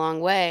coming a long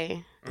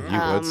way. You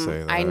would say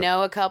that. I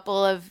know a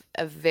couple of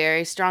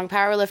very strong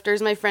power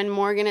lifters. My friend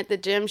Morgan at the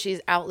gym, she's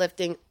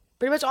outlifting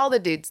pretty much all the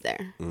dudes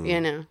there.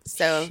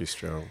 So She's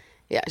strong.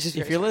 yeah, she's If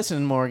very you're strong.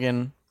 listening,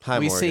 Morgan, Hi,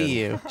 we Morgan. see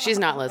you. She's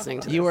not listening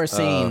to this. You are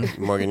seen.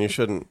 Morgan, you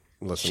shouldn't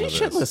listen She to this.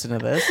 should listen to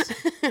this.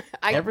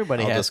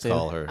 Everybody I'll has just to.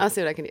 call her. I'll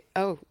see what I can do.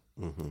 Oh,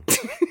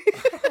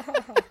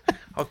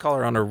 I'll call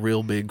her on a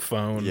real big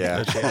phone.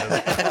 Yeah. that she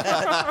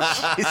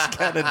has. She's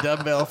got a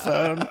dumbbell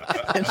phone,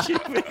 and she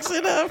picks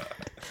it up.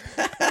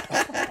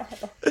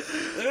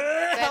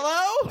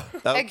 Hello?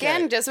 Okay.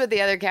 again, just with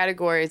the other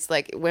categories,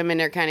 like women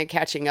are kind of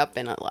catching up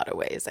in a lot of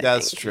ways. I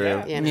That's think.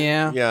 true. You know?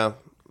 Yeah.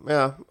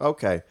 Yeah.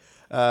 Okay.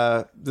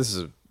 This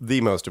is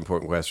the most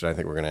important question I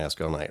think we're going to ask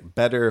all night.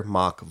 Better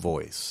mock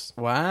voice.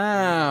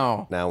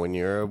 Wow. Now, when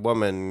you're a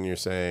woman, you're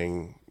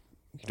saying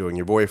you're doing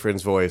your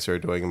boyfriend's voice or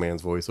doing a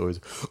man's voice, always.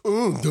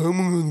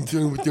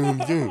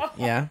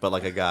 Yeah. But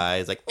like a guy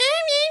is like,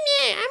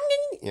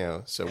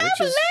 so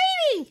which is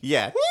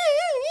yeah.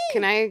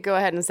 Can I go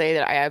ahead and say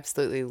that I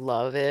absolutely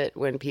love it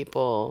when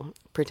people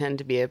pretend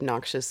to be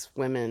obnoxious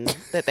women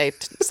that they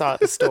saw at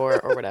the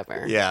store or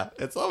whatever? Yeah,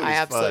 it's always I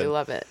absolutely fun.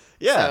 love it.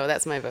 Yeah. So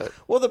that's my vote.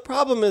 Well, the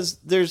problem is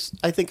there's,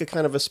 I think, a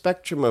kind of a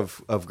spectrum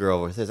of girl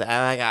voice. There's, oh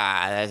my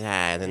God, that's hot.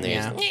 And then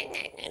there's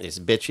this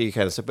bitchy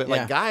kind of stuff. But Yeah.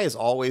 like, guy is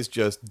always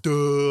just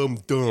dumb.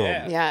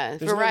 Yeah,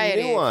 There's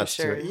variety no for nuance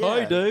sure. to it.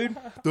 Yeah.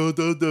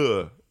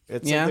 dude.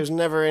 It's Yeah. like there's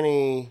never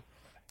any,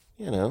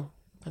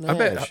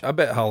 panache. I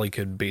bet Holly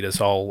could beat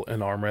us all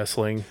in arm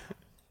wrestling.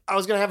 I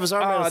was gonna have his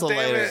arm wrestle damn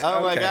later. it. Oh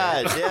my Okay.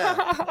 God,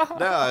 yeah.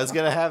 No, I was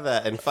gonna have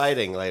that and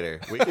fighting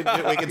later. We could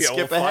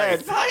skip we'll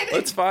ahead.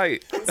 Let's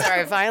fight.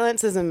 Sorry,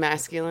 violence is a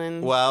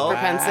masculine Well,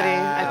 propensity,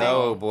 I think.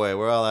 Oh boy,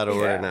 we're all out of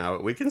order now.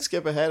 We can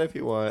skip ahead if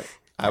you want.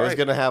 I was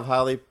gonna have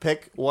Holly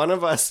pick one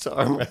of us to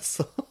arm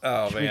wrestle.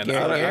 Oh man,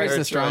 Gary's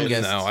the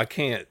strongest. No, I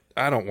can't.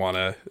 I don't want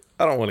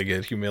to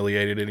get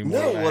humiliated anymore.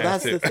 No, than I well,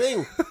 have that's to. the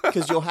thing.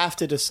 Because you'll have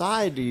to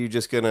decide, are you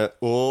just going to,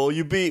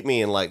 you beat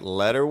me and like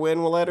let her win,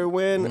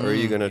 or are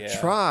you going to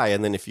try?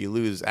 And then if you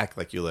lose, act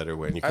like you let her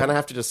win. You kind of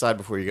have to decide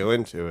before you go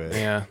into it.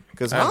 Yeah.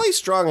 Because Molly's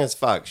strong as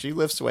fuck. She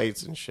lifts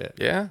weights and shit.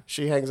 Yeah.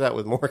 She hangs out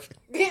with Morgan.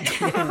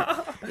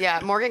 Yeah,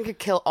 Morgan could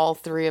kill all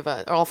three of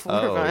us, all four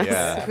of us.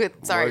 Yeah.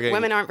 Sorry, Morgan-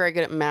 women aren't very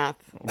good at math.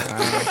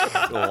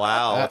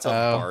 Wow, that's a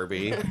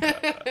Barbie. All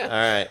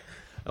right.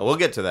 We'll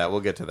get to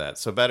that.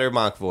 So better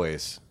mock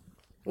voice.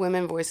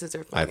 Women voices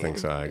are funny. I think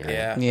so. I agree.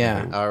 Yeah.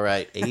 Yeah. All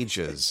right.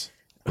 Ages.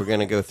 We're going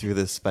to go through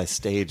this by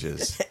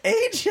stages.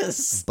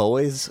 Ages.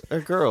 Boys or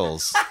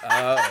girls?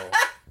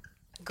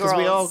 Girls.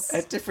 we all-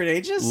 At different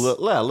ages?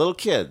 Little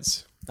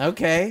kids.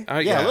 Okay.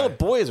 Yeah, little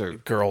boys are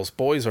Girls,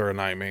 boys are a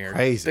nightmare.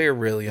 crazy. They're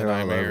really a They're all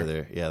nightmare. over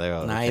there. Yeah, they're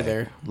all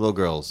Neither. okay. Little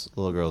girls are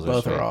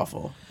Both straight. are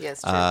awful.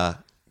 Yes, true.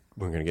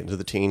 We're going to get into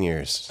the teen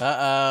years.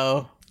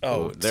 Uh-oh.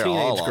 Oh, They're all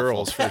teenage awful.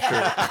 girls for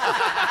sure.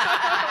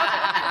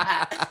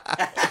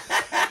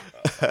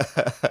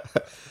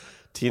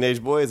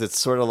 Teenage boys, it's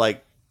sort of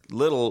like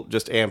little,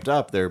 just amped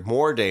up. They're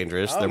more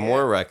dangerous. They're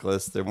more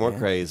reckless. They're more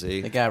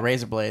crazy. They got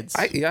razor blades.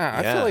 I feel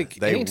like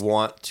they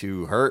want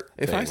to hurt.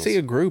 if I things. see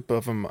a group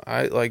of them,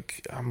 I'm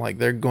like,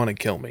 they're going to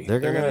kill me. They're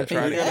gonna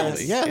try to kill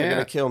me. Yeah, they're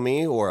gonna kill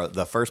me or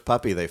the first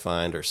puppy they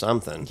find or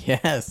something.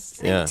 Yes.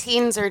 Yeah,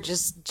 Teens are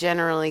just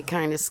generally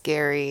kind of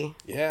scary.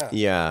 Yeah.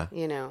 yeah.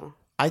 You know,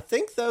 I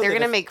think though they're that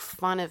gonna if- make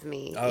fun of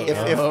me.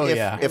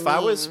 if I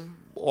was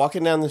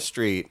walking down the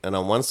street and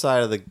on one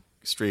side of the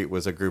street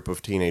was a group of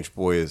teenage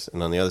boys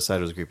and on the other side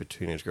was a group of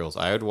teenage girls,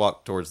 I would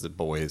walk towards the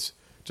boys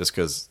just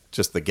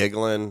the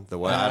giggling, the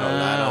way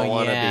I don't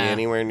want to be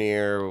anywhere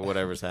near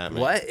whatever's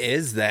happening. What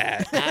is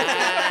that?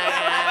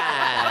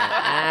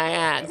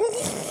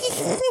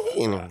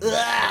 You know.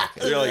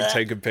 They're like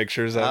taking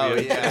pictures of Oh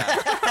you.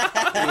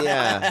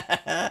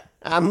 yeah.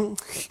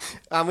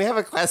 We have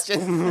a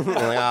question. I'm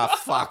like, oh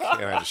fuck,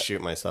 and I just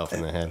shoot myself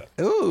in the head.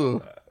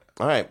 Ooh.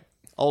 All right,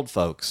 old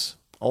folks,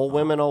 old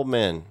women, old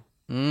men.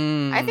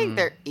 I think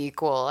they're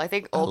equal. I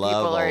think old love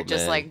people are old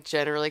just men. like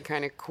generally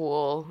kind of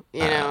cool.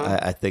 You know,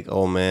 I think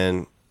old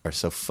men are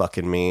so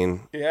fucking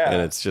mean. Yeah.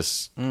 And it's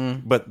just,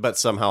 but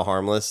somehow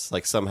harmless,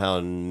 like somehow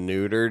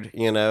neutered,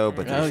 you know.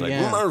 But there's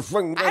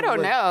I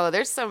don't know.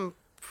 There's some.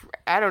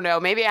 I don't know.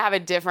 Maybe I have a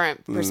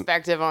different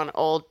perspective on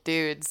old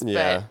dudes,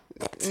 Yeah.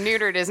 but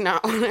neutered is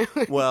not one I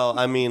would. Well,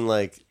 I mean,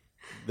 like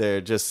they're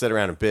just sit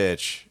around and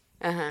bitch,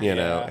 you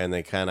know, and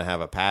they kind of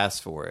have a pass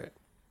for it,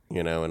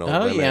 you know. And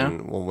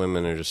old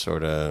women are just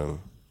sort of,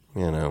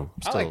 you know.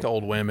 I like the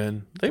old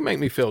women. They make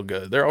me feel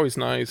good. They're always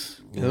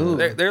nice.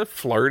 They're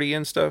flirty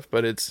and stuff,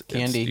 but it's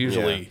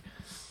usually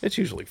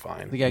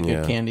fine. They got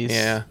good candies.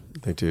 Yeah.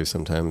 They do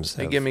sometimes.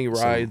 They give me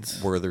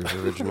rides. Werther's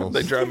Originals.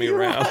 They drive me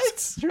around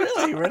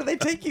Really? Where do they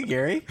take you,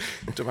 Gary?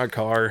 to my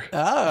car.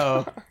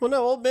 Oh. Well,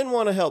 no, old men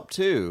want to help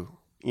too.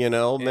 You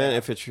know, old men,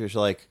 if it's just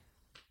like,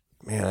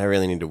 man, I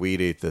really need to weed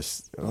eat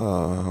this.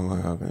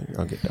 Oh,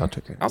 I'll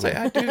take it. I'll say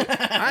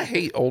I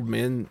hate old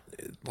men.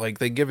 Like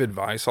they give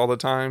advice all the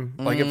time.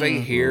 Like if they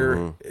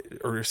hear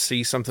or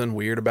see something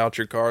weird about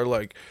your car,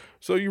 like,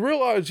 so you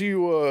realize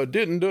you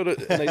didn't do it,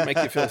 and they make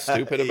you feel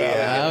stupid about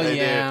it. Oh, They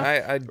do.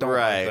 yeah. I don't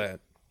Right. like that.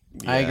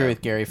 I agree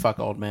with Gary. Fuck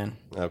old men.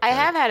 Okay. I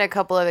have had a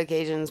couple of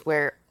occasions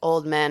where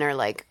old men are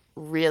like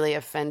really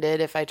offended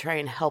if I try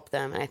and help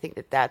them, and I think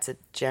that that's a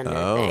gender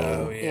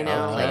thing. You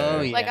know,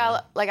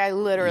 like I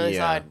literally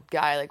saw a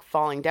guy like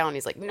falling down.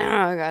 He's like, "No,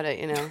 I got it."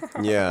 You know.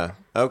 Yeah.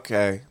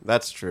 Okay.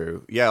 That's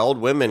true. Yeah. Old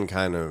women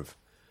kind of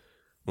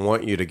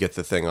want you to get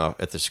the thing off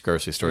at the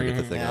grocery store. Get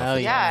the thing off.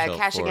 the Yeah, shelf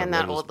cashing for in them.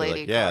 that They'll old just be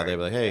lady Like, yeah. card. They'd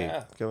be like,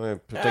 hey, come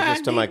on, take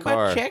this to my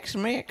car.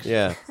 Chex Mix.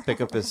 Yeah.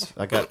 Pick up this.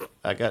 I got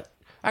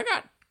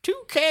 2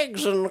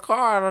 kegs in the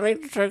car and I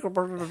need to take them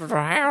to the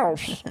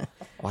house.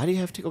 Why do you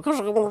have to go? Because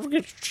I want to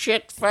get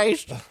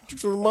shit-faced.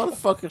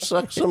 Motherfucker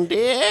suck some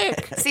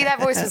dick. See, that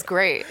voice is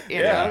great.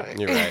 You know?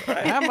 You're right.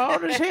 I'm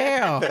old as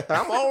hell.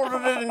 I'm older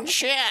than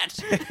shit.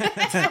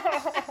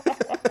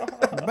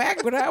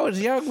 Back when I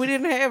was young, we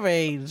didn't have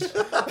AIDS.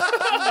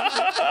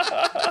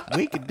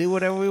 We could do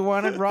whatever we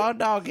wanted, raw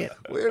dog it.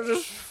 We were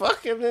just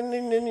fucking and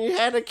then you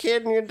had a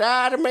kid and you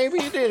died or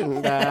maybe you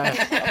didn't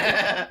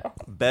die.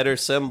 Better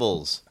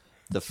symbols.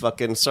 The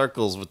fucking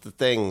circles with the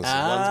things. One's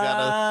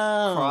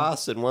got a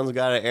cross and one's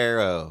got an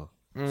arrow.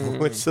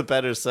 What's the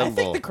better I symbol?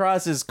 think the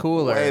cross is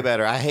cooler. Way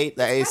better. I hate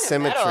the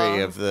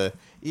asymmetry of the...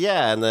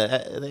 Yeah, and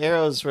the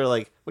arrows were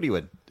like, what do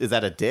you... Is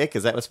that a dick?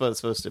 Is that what's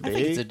supposed to be? I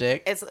think it's a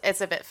dick.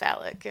 It's a bit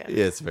phallic. Yeah.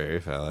 Yeah, it's very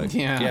phallic.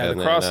 Yeah. Yeah, And the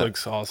then, cross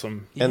looks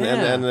awesome. And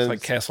then It's like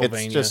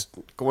Castlevania. It's just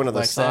going to the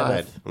Black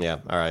side. Sabbath. Yeah,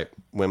 all right.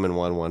 Women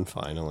won one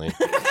finally.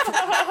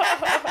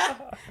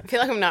 I feel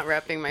like I'm not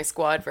repping my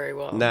squad very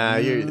well. Nah,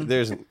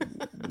 there's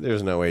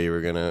no way you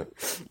were gonna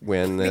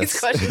win this. These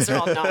questions are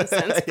all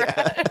nonsense,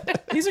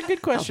 Brad. These are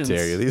good questions.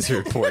 Dare you? These are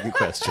important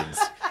questions.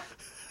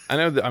 I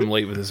know that I'm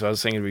late with this. But I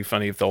was thinking it'd be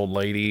funny if the old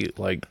lady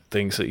like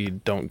thinks that you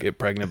don't get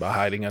pregnant by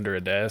hiding under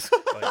a desk.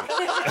 Like,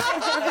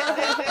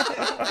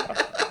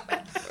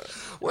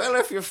 Well, Well,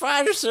 if you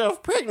find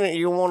yourself pregnant,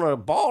 you want to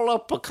ball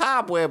up a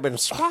cobweb and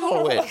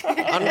swallow it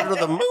under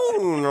the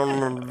moon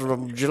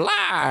on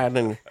July.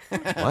 And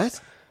what?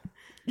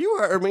 You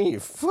heard me, you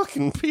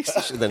fucking piece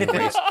of shit. Then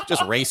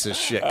just racist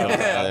shit comes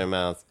out of their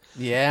mouth.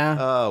 Yeah.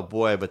 Oh,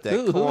 boy, but that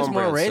Who's more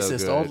cornbread's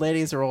racist, so good. old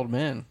ladies or old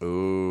men?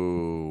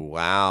 Ooh,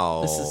 wow.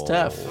 This is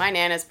tough. My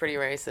nana's pretty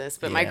racist,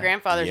 but my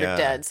grandfathers Yeah. are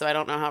dead, so I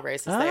don't know how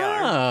racist they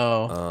are.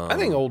 Oh. I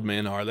think old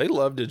men are. They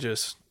love to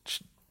just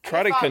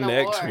try to fought in the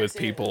connect war, with too.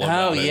 people. Oh,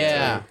 about it,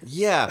 yeah.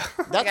 Yeah.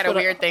 I That's got a what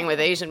weird thing with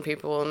Asian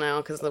people now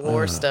because of the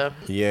war stuff.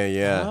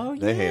 Yeah. Oh,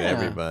 They hate yeah.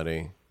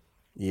 everybody.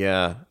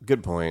 Yeah,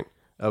 good point.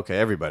 Okay,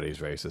 everybody's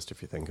racist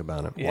if you think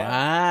about it.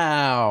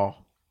 Wow.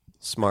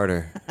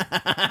 Smarter.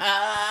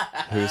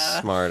 Who's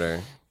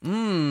smarter?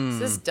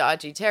 This is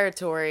dodgy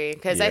territory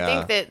because I Yeah.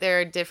 think that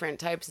there are different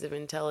types of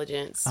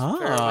intelligence for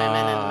women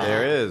Ah. and men.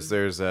 There is.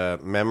 There's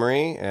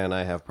memory, and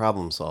I have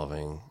problem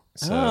solving.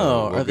 So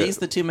Oh, we'll are these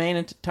the two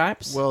main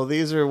types? Well,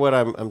 these are what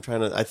I'm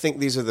trying to. I think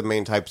these are the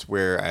main types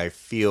where I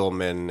feel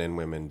men and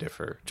women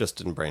differ,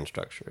 just in brain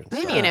structure.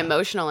 Maybe an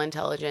emotional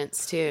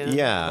intelligence too.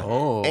 Yeah.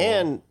 Oh.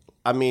 And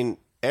I mean,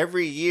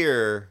 every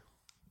year,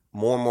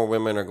 more and more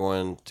women are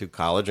going to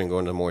college and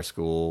going to more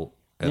school,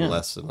 and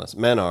less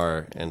men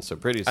are. And so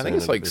pretty soon, I think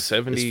it's like as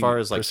 70% far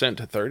as like,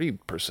 to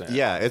 30%.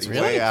 yeah, it's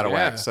way out of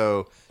Yeah. whack.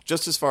 So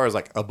just as far as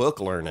like a book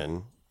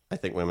learning, I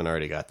think women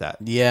already got that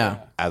Yeah.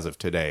 as of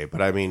today.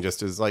 But I mean,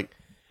 just as like,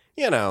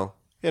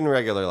 in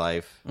regular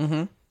life,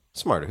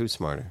 smarter. Who's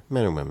smarter,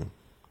 men or women?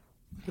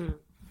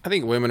 I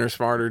think women are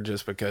smarter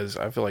just because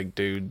I feel like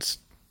dudes,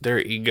 their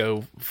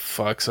ego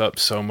fucks up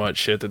so much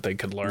shit that they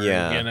could learn.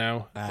 Yeah. You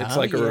know, it's Oh,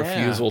 like a yeah.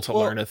 refusal to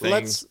learn a thing.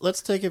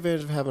 Let's take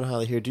advantage of having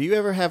Holly here. Do you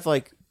ever have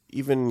like,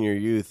 even in your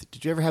youth,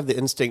 did you ever have the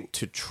instinct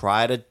to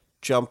try to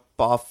jump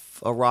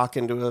off a rock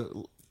into a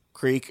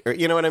creek, or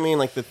you know what I mean?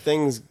 Like the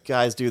things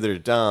guys do that are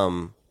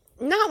dumb.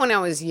 Not when I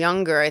was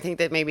younger. I think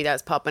that maybe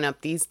that's popping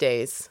up these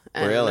days.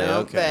 I don't Really? know,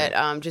 Okay.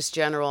 But just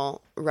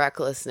general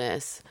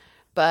recklessness.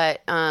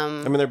 But I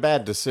mean, they're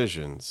bad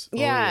decisions.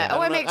 yeah. Oh,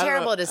 I make don't know.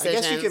 terrible I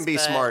decisions. guess you can be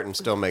but smart and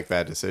still make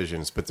bad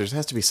decisions, but there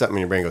has to be something in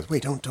your brain that goes,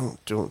 wait,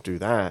 don't do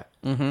that.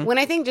 When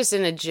I think just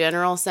in a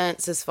general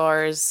sense, as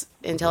far as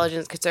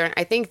intelligence concerned,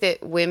 I think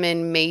that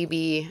women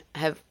maybe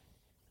have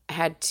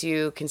had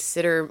to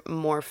consider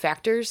more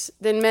factors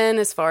than men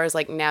as far as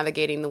like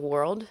navigating the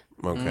world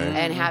Okay.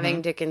 and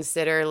having to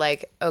consider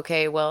like,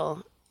 okay,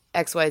 well,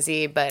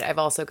 XYZ, but I've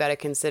also got to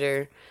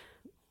consider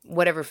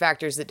whatever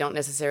factors that don't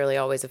necessarily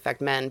always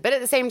affect men. But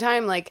at the same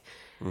time, like,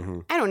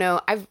 I don't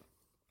know,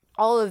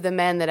 all of the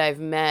men that I've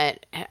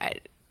met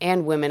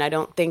and women, I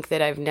don't think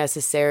that I've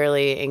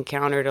necessarily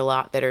encountered a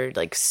lot that are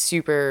like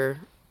super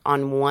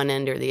on one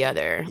end or the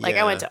other. Like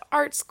I went Yeah. to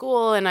art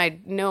school and I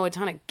know a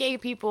ton of gay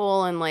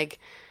people and like,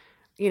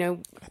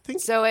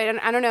 so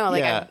I don't know,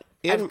 like Yeah.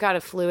 I've got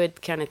a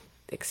fluid kind of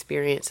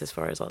experience as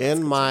far as all that.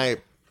 In my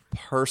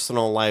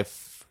personal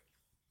life,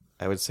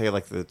 I would say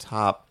like the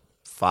top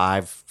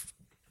 5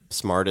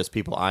 smartest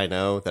people I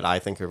know that I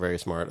think are very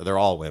smart, they're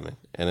all women.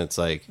 And it's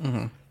like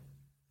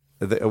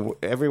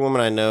every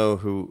woman I know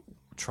who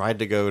tried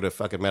to go to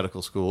fucking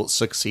medical school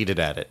succeeded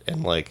at it.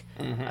 And like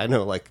I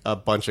know like a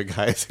bunch of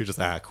guys who just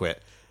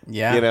quit.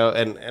 Yeah.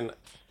 And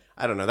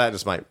I don't know, that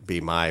just might be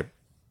my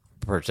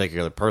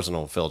particular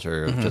personal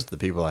filter of just the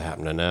people I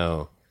happen to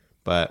know.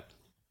 But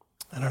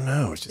I don't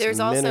know. It's just There's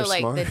men also are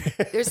like smart.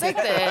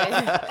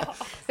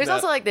 there's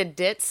also like the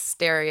ditz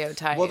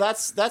stereotype. Well,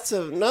 that's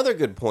another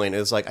good point.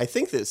 Is like I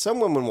think that some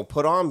women will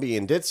put on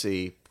being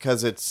ditzy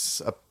because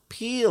it's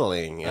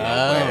appealing in a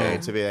way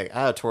to be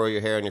like, twirl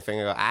your hair on your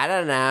finger. Go, I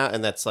don't know,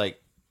 and that's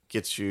like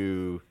gets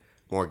you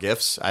more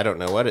gifts. I don't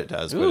know what it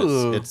does, but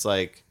Ooh. it's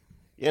like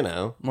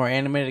More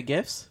animated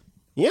gifts?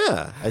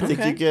 yeah. I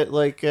think you get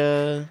like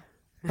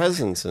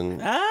presents and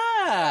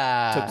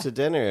took to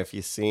dinner if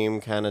you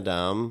seem kind of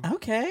dumb.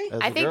 Okay. as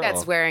I a think girl.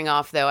 that's wearing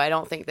off, though. I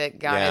don't think that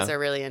guys Yeah. are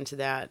really into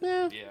that.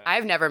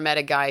 I've never met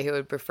a guy who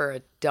would prefer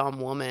a dumb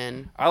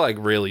woman. I like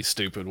really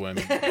stupid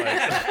women.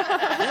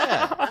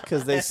 Like,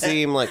 because they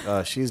seem like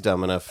she's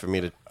dumb enough for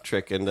me to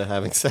trick into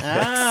having sex.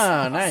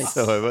 Oh, nice.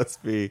 So it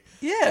must be.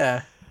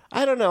 Yeah.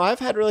 I don't know. I've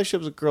had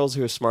relationships with girls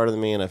who are smarter than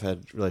me, and I've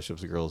had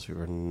relationships with girls who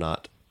are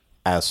not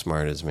as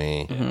smart as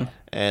me.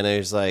 And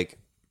it's like,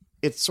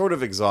 it's sort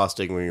of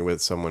exhausting when you're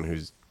with someone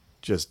who's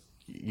just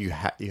you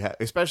have,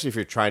 especially if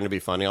you're trying to be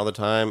funny all the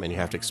time and you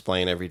have to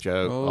explain every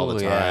joke all the Oh,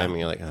 time, yeah. and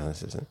you're like,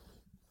 this isn't.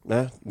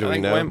 No, do I we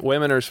think know?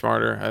 women are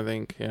smarter. I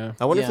think. Yeah.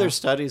 I wonder if Yeah. there's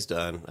studies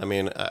done. I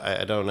mean,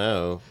 I don't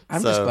know.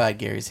 I'm So, just glad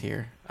Gary's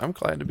here. I'm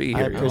glad to be I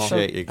here. y'all.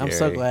 appreciate you, I'm Gary.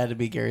 so glad to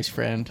be Gary's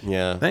friend.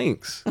 Yeah,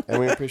 Thanks. and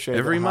we appreciate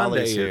Every that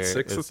Monday Holly's here.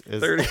 at Is-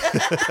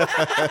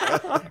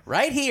 6:30.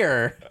 Right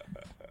here.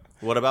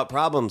 What about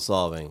problem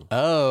solving?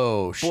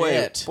 Oh,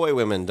 shit. Boy,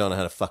 women don't know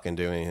how to fucking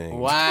do anything.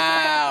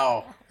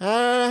 Wow. I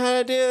don't know how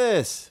to do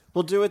this.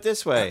 We'll do it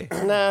this way.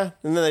 Nah,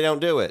 and then they don't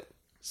do it.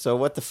 So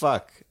what the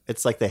fuck?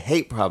 It's like they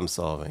hate problem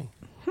solving.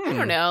 I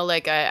don't know.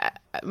 Like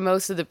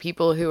most of the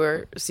people who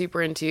are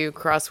super into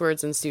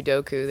crosswords and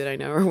Sudoku that I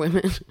know are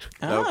women.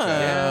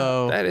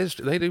 Oh. That is,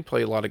 they do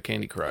play a lot of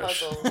Candy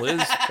Crush.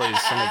 Liz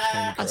plays so much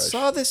Candy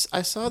Crush.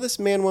 I saw this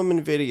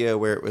man-woman video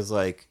where it was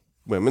like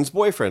women's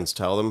boyfriends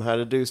tell them how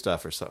to do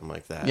stuff or something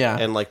like that. Yeah.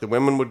 And like the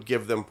women would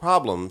give them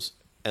problems,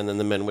 and then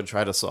the men would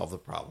try to solve the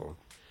problem.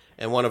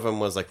 And one of them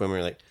was like women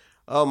were like,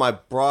 "Oh, my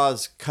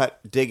bra's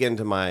dig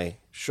into my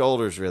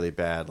shoulders really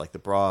bad, like the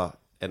bra."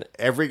 And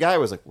every guy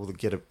was like, "Well,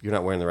 you're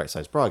not wearing the right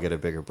size bra. Get a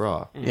bigger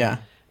bra." Yeah.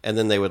 And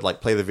then they would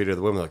like play the video of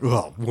the women like,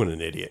 "Oh, what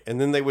an idiot!" And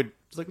then they would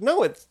like,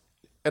 "No, it's."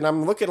 And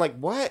I'm looking like,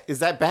 "What is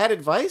that bad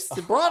advice?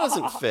 The bra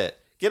doesn't fit.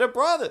 Get a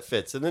bra that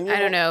fits." And then I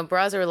don't know.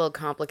 Bras are a little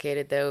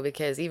complicated though,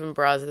 because even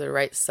bras are the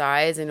right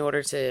size in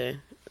order to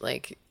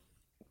like.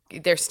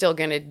 They're still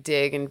gonna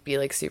dig and be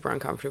like super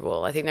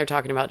uncomfortable. I think they're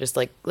talking about just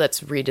like let's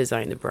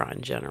redesign the bra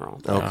in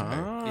general. Okay.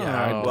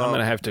 Yeah, I'm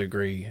gonna have to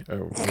agree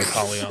with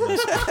Holly on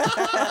this.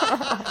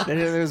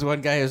 There's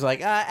one guy who's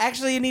like,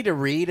 actually, you need to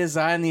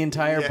redesign the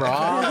entire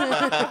bra.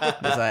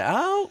 He's like,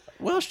 oh,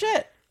 well,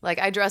 shit.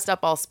 Like I dressed up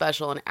all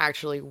special and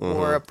actually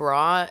wore a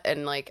bra,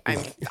 and like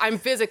I'm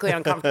physically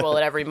uncomfortable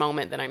at every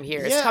moment that I'm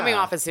here. It's coming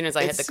off as soon as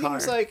I hit the car.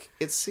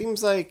 It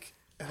seems like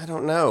I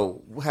don't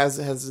know.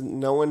 Has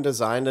no one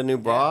designed a new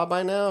bra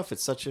by now? If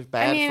it's such a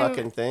bad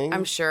fucking thing,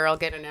 I'm sure I'll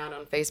get an ad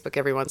on Facebook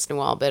every once in a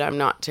while, but I'm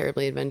not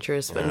terribly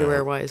adventurous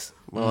underwear wise.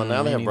 Well,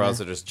 now they have bras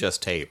that are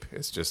just tape.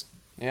 It's just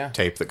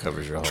tape that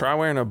covers your whole. Try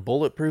wearing a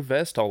bulletproof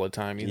vest all the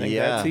time. You think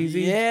that's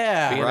easy?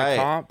 Yeah. Being a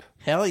cop?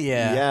 Hell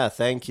yeah. Yeah,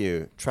 thank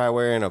you. Try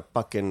wearing a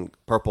fucking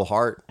Purple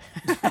Heart.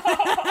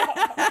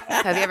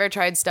 Have you ever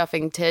tried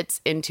stuffing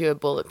tits into a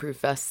bulletproof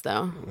vest,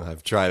 though?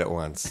 I've tried it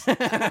once.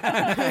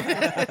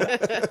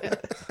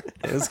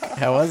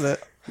 How was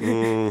it?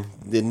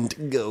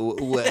 Didn't go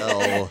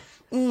well.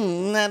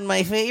 Not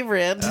my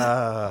favorite.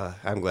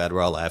 I'm glad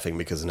we're all laughing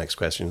because the next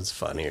question is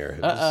funnier.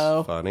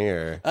 Who's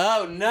funnier?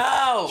 Oh,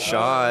 no.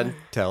 Sean,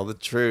 tell the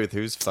truth.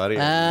 Who's funnier,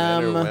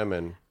 men or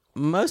women?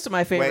 Most of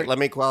my favorite... Wait, let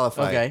me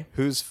qualify. Okay.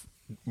 Who's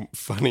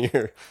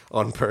funnier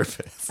on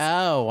purpose?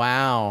 Oh,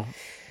 wow.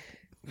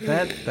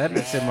 That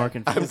makes it more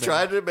confusing. I'm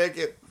trying to make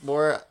it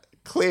more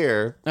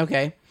clear.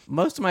 Okay.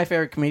 Most of my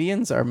favorite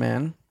comedians are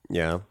men.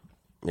 Yeah.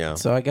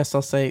 So I guess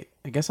I'll say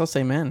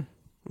men.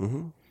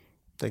 Mm-hmm.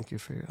 Thank you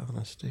for your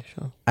honesty,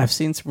 Sean. I've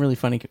seen some really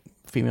funny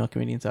female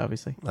comedians,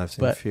 obviously. I've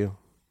seen a few.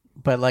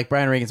 But like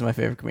Brian Regan's my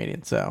favorite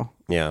comedian, so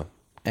yeah.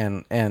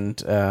 And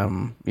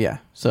yeah.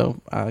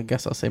 So I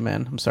guess I'll say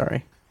men. I'm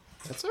sorry.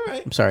 That's all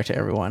right. I'm sorry to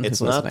everyone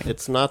who's listening.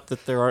 It's not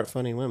that there aren't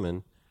funny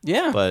women.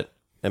 Yeah.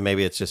 And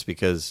maybe it's just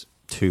because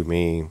to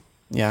me,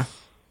 yeah,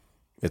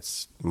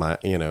 it's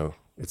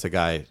it's a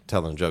guy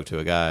telling a joke to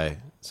a guy,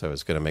 so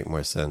it's going to make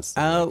more sense.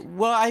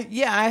 Well,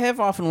 I have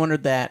often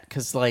wondered that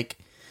because like,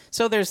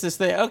 so there's this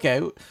thing. Okay,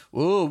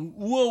 well,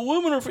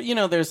 women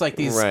are there's like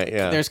these. Right,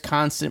 yeah. There's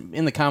constant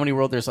in the comedy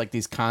world. There's like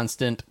these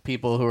constant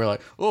people who are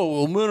like, oh,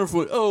 well, men are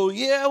funny. Oh,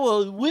 yeah,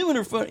 well, women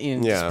are funny.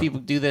 And just people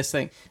do this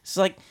thing. It's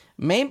like.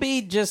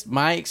 Maybe just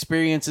my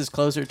experience is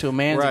closer to a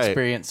man's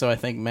experience, so I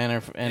think men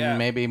are, and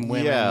maybe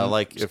women. Yeah,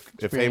 like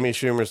if Amy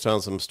Schumer's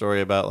telling some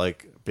story about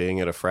like being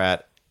at a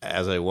frat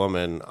as a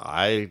woman,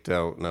 I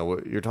don't know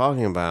what you're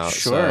talking about,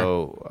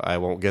 so I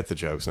won't get the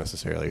jokes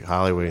necessarily.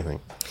 Holly, what do you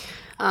think?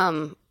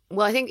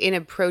 Well, I think in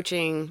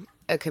approaching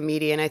a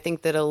comedian, I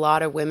think that a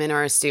lot of women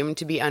are assumed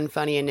to be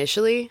unfunny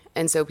initially,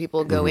 and so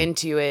people go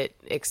into it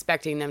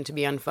expecting them to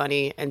be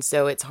unfunny, and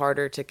so it's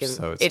harder to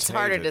it's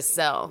harder to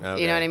sell.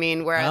 Okay. You know what I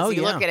mean? Whereas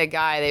you look at a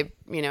guy,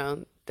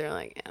 they're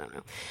like, I don't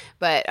know.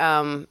 But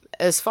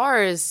as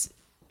far as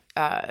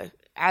a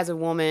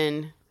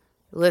woman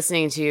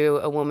listening to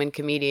a woman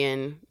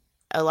comedian,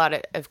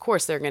 of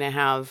course they're going to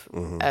have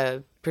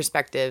a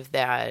perspective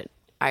that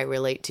I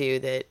relate to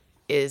that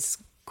is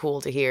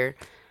cool to hear.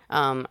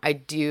 I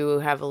do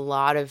have a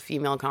lot of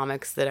female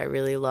comics that I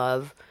really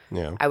love.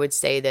 Yeah. I would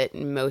say that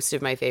most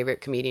of my favorite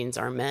comedians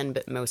are men,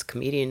 but most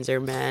comedians are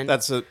men.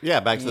 Back to the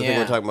thing we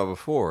were talking about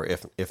before.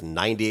 If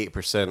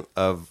 98%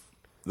 of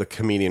the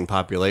comedian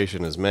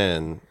population is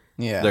men,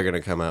 they're going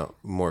to come out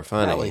more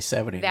funny. Probably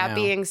 70 That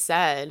being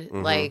said,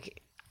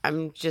 like,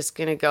 I'm just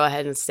going to go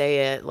ahead and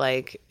say it,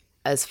 like,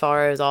 as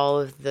far as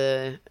all of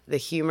the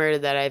humor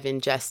that I've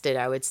ingested,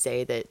 I would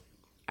say that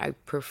I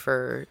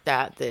prefer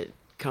that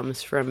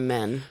comes from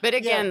men. But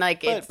again,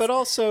 but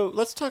also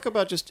let's talk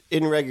about just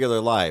in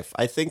regular life.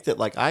 I think that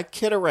like I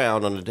kid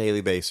around on a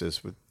daily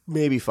basis with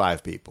maybe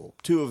 5 people.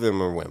 2 of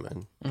them are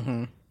women,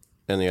 and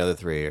the other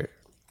 3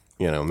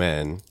 are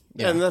men.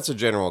 Yeah. And that's a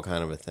general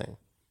kind of a thing.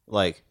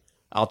 Like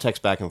I'll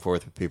text back and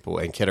forth with people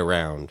and kid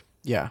around.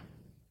 Yeah.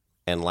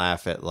 And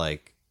laugh at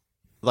like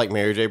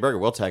Mary J. Berger.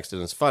 We'll text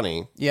and it's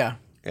funny. Yeah.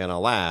 And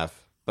I'll laugh.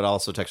 But I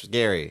also text with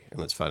Gary, and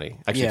it's funny.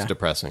 Actually, it's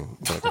depressing.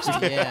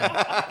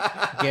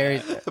 Yeah,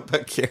 Gary.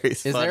 But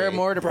Gary's Is funny. there a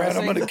more depressing?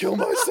 Brad, I'm going to kill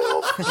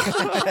myself.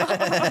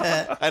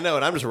 I know,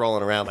 and I'm just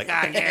rolling around like,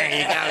 Gary,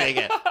 you got me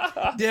again.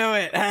 Do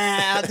it.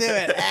 I'll do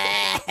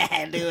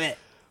it. Do it.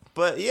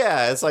 But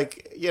yeah, it's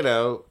like,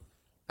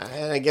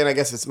 and again, I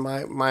guess it's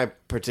my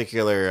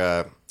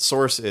particular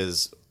source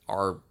is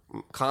are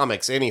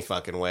comics any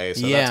fucking way,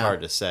 so that's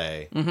hard to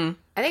say.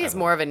 I think it's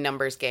more of a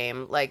numbers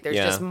game. Like, there's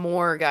just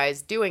more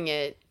guys doing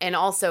it. And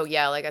also,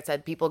 like I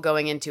said, people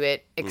going into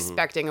it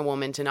expecting a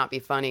woman to not be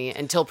funny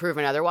until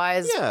proven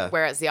otherwise. Yeah.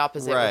 Whereas the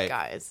opposite with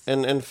guys.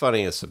 And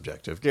funny is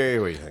subjective. Gary,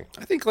 what do you think?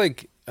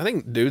 I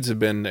think dudes have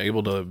been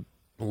able to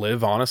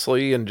live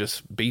honestly and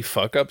just be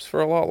fuck ups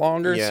for a lot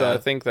longer. Yeah. So I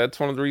think that's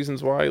one of the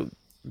reasons why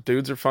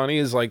dudes are funny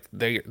is like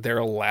they're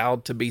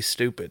allowed to be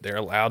stupid. They're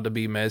allowed to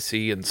be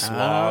messy and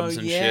slobs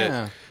and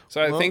shit.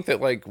 So I think that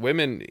like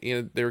women,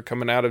 they're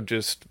coming out of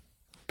just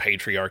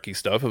patriarchy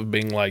stuff of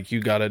being like,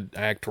 you gotta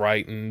act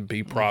right and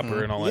be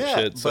proper and all that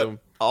shit. So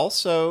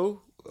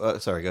also,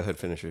 sorry, go ahead,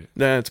 finish it.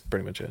 That's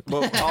pretty much it.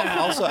 Well,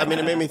 also, I mean,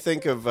 it made me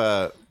think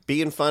of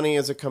being funny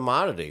as a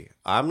commodity.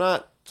 I'm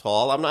not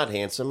tall, I'm not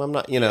handsome, I'm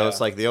not, it's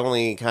like the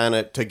only kind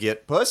of, to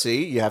get pussy,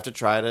 you have to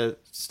try to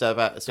stand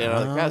out of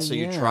the crowd. So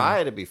you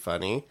try to be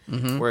funny.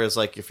 Whereas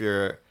like if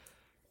you're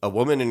a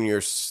woman in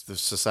your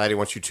society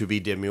wants you to be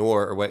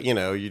demure or what, you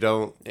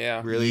don't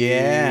really.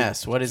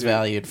 Yes. What is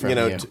valued from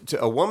you?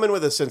 To a woman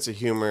with a sense of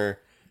humor,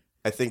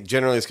 I think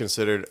generally is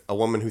considered a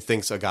woman who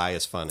thinks a guy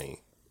is funny.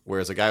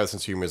 Whereas a guy with a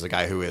sense of humor is a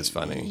guy who is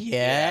funny.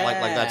 Yeah.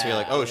 Like that's, you're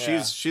like, oh,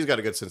 she's got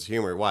a good sense of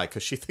humor. Why?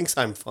 Because she thinks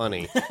I'm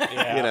funny.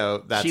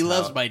 That's she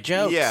loves my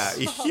jokes.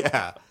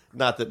 Yeah.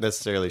 Not that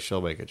necessarily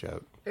she'll make a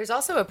joke. There's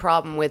also a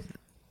problem with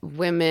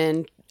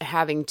women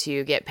having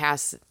to get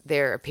past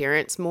their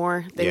appearance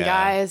more than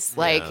guys.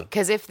 Like,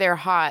 because if they're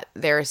hot,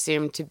 they're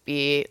assumed to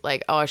be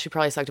like, oh, she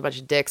probably sucked a bunch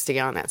of dicks to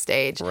get on that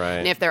stage. Right.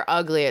 And if they're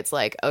ugly, it's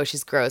like, oh,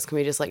 she's gross. Can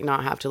we just like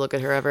not have to look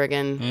at her ever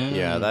again?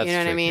 Yeah, that's you know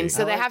what I mean? tricky.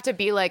 So they have to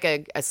be like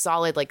a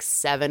solid like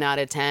 7 out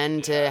of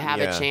 10 to have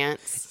a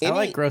chance. I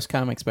like gross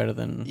comics better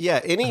than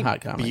any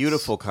hot comics.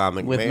 Beautiful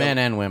comic with men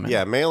and women.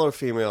 Yeah, male or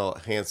female,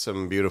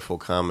 handsome, beautiful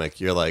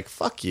comic. You're like,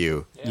 fuck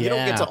you. You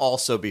don't get to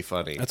also be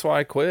funny. That's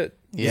why I quit.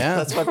 Yeah.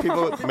 That's why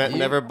people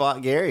never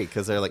bought Gary,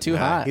 because they're like, too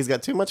hot. He's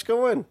got too much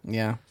going.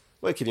 Yeah.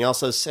 Wait, can you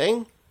also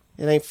sing?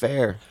 It ain't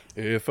fair.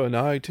 If a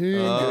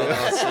nightingale.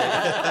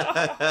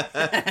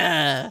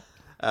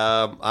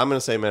 I'm going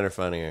to say men are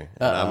funnier.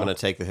 And I'm going to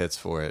take the hits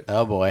for it.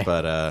 Oh, boy.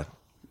 But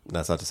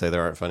that's not to say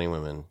there aren't funny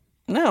women.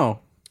 No.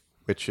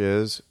 Which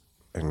is,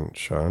 and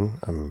Sean,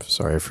 I'm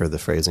sorry for the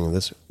phrasing of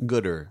this,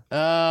 gooder.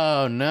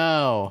 Oh,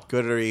 no.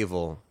 Good or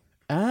evil.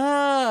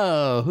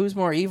 Oh, who's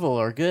more evil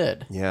or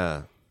good?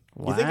 Yeah.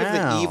 Wow. You think of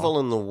the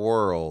evil in the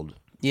world.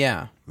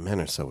 Yeah.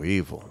 Men are so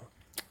evil.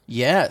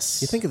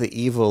 Yes. You think of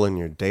the evil in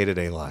your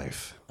day-to-day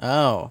life.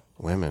 Oh.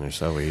 Women are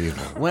so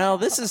evil. Well,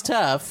 this is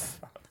tough.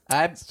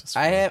 I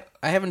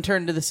haven't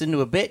turned this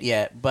into a bit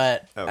yet,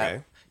 but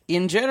okay.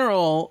 In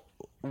general,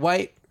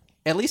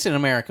 at least in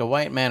America,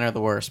 white men are the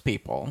worst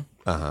people.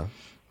 Uh-huh.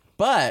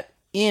 But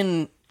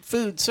in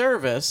food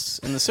service,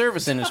 in the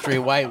service industry,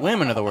 white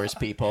women are the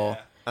worst people.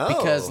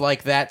 Because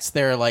like that's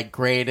their like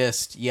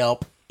greatest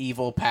Yelp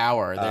evil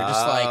power. They're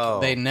just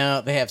like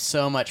they have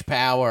so much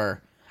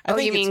power. I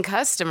think you mean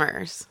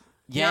customers?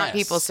 Yes. Not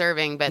people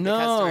serving, but the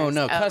customers.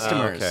 No,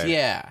 customers. Okay.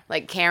 Yeah.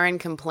 Like Karen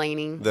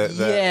complaining.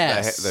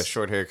 The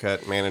short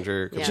haircut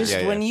manager. Yeah. Just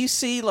when you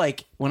see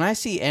when I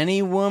see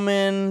any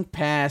woman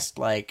past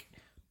like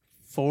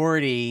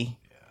 40,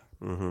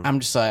 I'm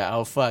just like,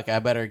 oh fuck, I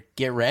better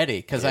get ready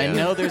because I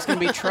know there's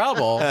gonna be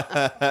trouble.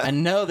 I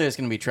know there's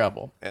gonna be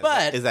trouble.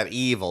 But is that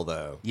evil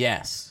though?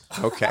 Yes.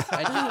 Okay.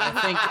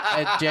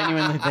 I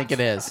genuinely think it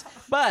is.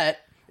 But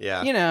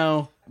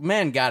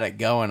men got it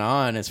going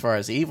on as far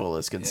as evil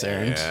is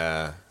concerned.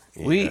 Yeah.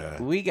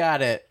 We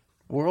got it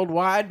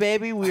worldwide,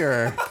 baby. We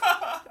are.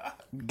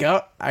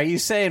 Are you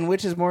saying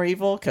which is more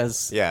evil?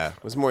 Because it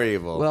was more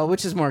evil. Well,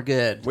 which is more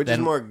good? Which is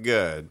more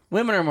good?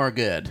 Women are more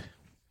good.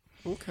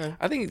 Okay.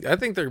 I think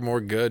they're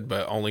more good,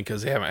 but only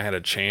because they haven't had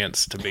a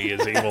chance to be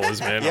as evil as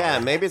men. Yeah,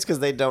 maybe it's because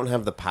they don't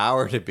have the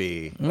power to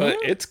be. But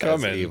it's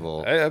coming.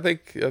 Evil. I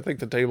think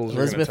the tables.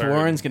 Elizabeth are turn.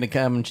 Warren's going to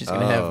come and she's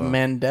going to have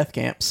men death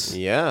camps.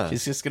 Yeah,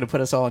 she's just going to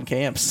put us all in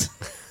camps.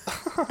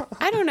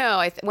 I don't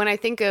know. When I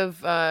think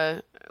of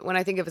a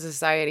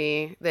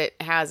society that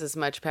has as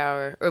much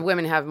power, or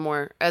women have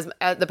more as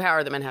the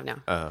power that men have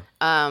now,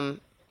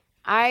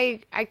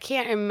 I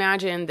can't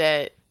imagine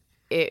that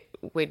it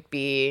would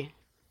be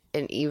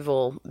an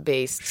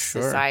evil-based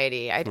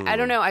society. I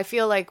don't know. I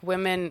feel like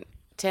women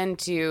tend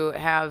to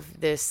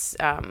have this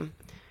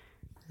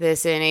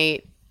this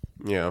innate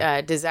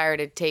desire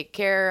to take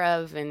care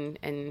of and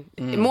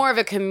more of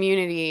a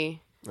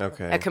community,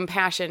 a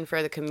compassion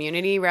for the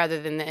community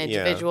rather than the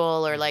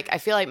individual, or like I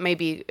feel like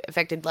maybe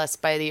affected less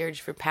by the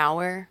urge for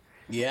power.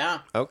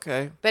 Yeah.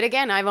 Okay. But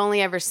again, I've only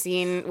ever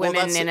seen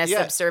women in a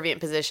subservient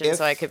position,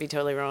 so I could be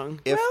totally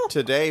wrong. If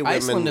today women...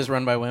 Iceland is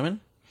run by women.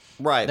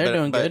 Right, they're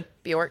doing good.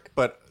 Bjork,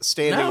 but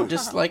standing, no,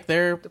 just like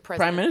their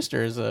prime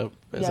minister is a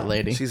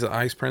lady. She's an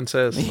ice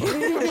princess.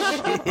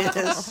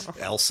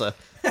 Elsa.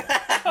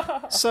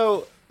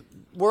 So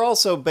we're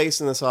also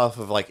basing this off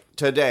of like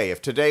today.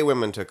 If today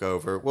women took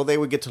over, well, they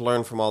would get to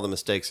learn from all the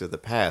mistakes of the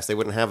past. They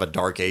wouldn't have a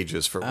dark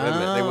ages for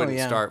women. They wouldn't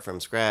start from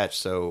scratch.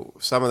 So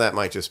some of that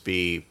might just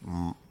be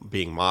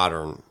being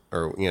modern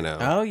or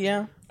Oh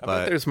yeah. I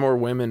bet there's more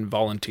women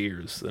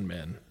volunteers than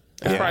men.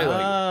 It's Yeah. probably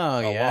like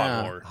Oh a yeah.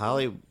 lot more.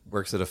 Holly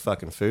works at a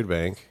fucking food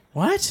bank.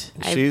 What?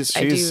 She's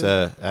I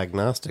do-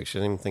 agnostic. She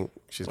doesn't even think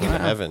she's going to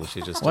heaven.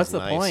 She just What's is the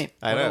nice. point?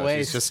 I What a know.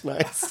 waste. She's just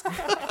nice.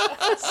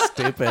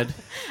 Stupid.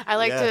 I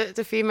like Yeah.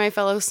 to feed my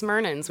fellow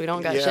Smyrnans. We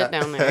don't got Yeah. shit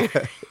down there.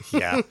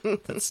 Yeah,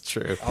 that's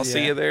true. I'll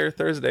see you there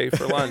Thursday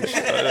for lunch.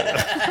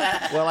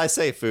 Well, I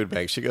say food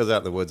bank. She goes out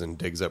in the woods and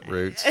digs up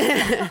roots,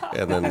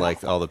 and then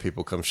like all the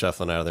people come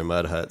shuffling out of their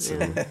mud huts,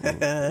 and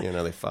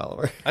they follow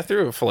her. I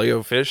threw a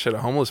Filet-O-Fish at a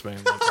homeless man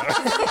one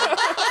time.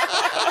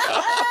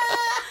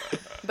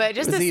 But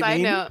just Was a he side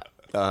mean? note,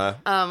 Uh-huh.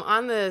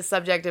 on the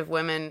subject of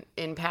women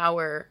in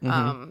power,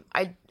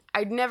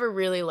 I'd never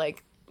really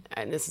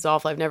and this is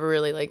awful. I've never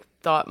really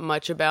thought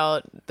much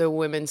about the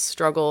women's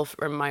struggle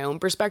from my own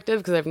perspective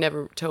because I've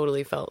never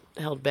totally felt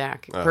held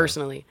back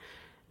personally.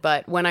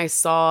 But when I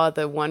saw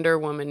the Wonder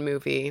Woman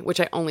movie,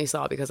 which I only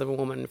saw because of a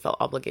woman and felt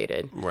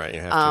obligated, Right, you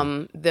have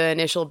to. the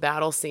initial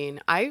battle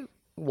scene, I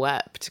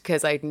wept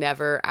because I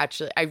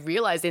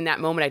realized in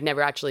that moment I'd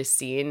never actually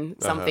seen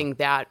something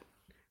that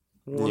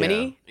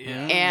womany.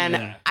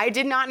 And I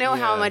did not know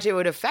how much it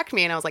would affect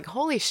me. And I was like,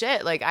 holy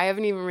shit. I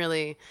haven't even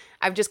really,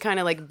 I've just kind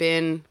of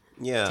been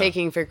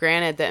taking for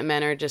granted that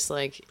men are just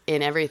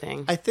in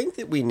everything. I think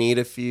that we need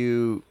a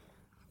few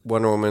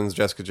Wonder Woman's,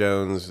 Jessica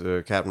Jones,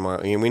 Captain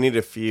Marvel. We need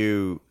a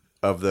few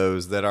of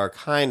those that are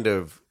kind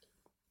of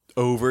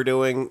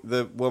overdoing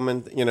the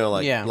woman,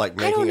 like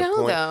making I don't know, a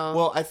point. though.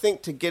 Well, I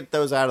think to get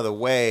those out of the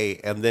way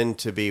and then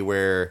to be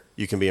where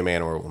you can be a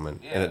man or a woman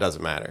and it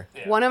doesn't matter.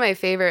 One of my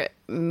favorite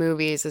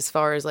movies as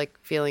far as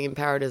feeling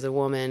empowered as a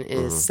woman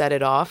is Set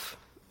It Off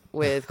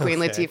with Queen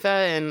Latifah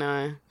and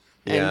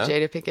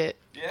Jada Pinkett.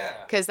 Yeah.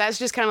 Because that's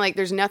just kind of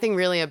there's nothing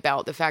really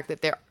about the fact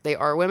that they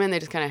are women. They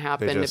just kind of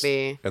happen to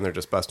be. And they're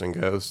just busting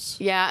ghosts.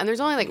 Yeah, and there's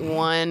only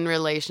one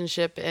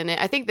relationship in it.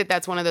 I think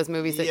that's one of those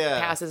movies that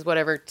passes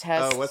whatever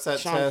test. Oh, what's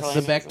that Sean test?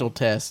 probably The Bechdel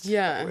test.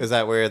 Yeah. Is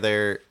that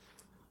where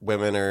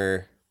women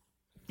are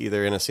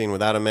either in a scene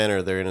without a man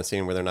or they're in a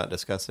scene where they're not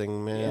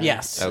discussing men?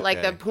 Yes.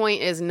 Okay. The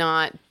point is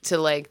not to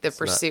the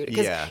pursuit.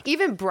 Because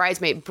even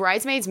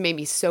Bridesmaids made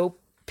me so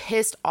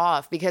pissed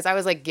off because I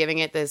was giving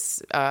it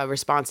this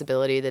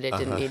responsibility that it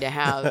didn't need to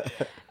have.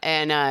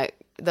 And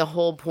the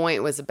whole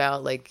point was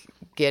about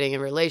getting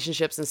in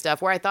relationships and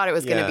stuff where I thought it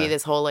was going to be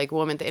this whole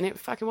woman thing. And it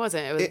fucking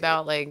wasn't. It was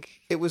about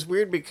It was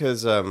weird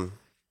because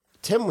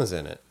Tim was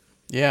in it.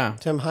 Yeah.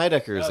 Tim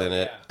Heidecker's in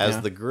it as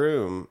the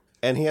groom,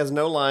 and he has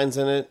no lines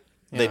in it.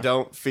 Yeah. They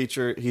don't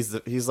feature. He's the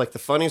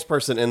funniest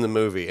person in the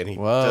movie, and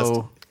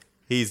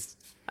he's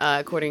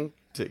according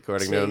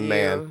to a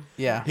man.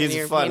 Yeah. He's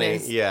your funny.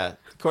 penis. Yeah,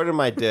 according to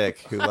my dick,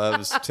 who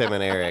loves Tim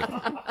and Eric.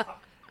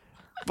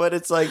 But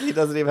it's he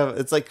doesn't even have.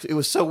 It's it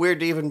was so weird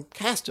to even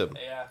cast him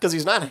because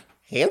he's not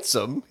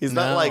handsome. He's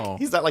not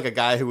he's not a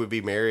guy who would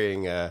be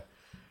marrying.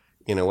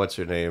 What's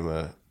her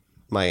name?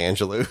 Maya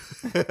Angelou.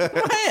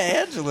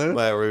 Maya Angelou.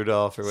 Maya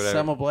Rudolph or whatever.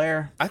 Selma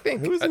Blair. I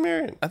think Who was he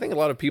marrying? I think a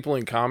lot of people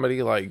in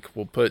comedy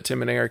will put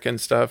Tim and Eric and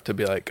stuff to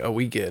be oh,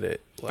 we get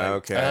it. Okay. I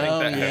think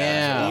that happens a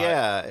lot.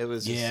 Yeah, it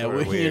was. Yeah, sort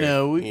of we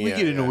weird. we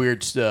get into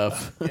weird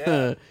stuff.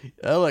 I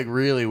like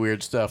really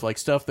weird stuff,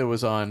 stuff that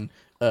was on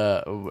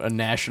a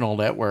national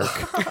network.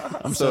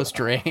 I'm so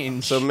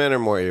strange. So men are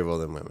more evil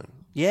than women.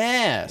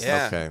 Yes.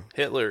 Yeah. Okay.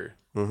 Hitler.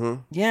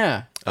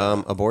 Yeah.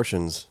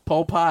 Abortions.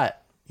 Pol Pot.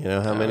 You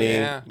know how many?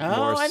 yeah.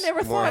 Oh, I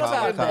never thought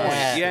about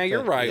that. Yeah,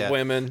 you're right, Yeah.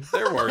 women.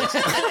 They're worse.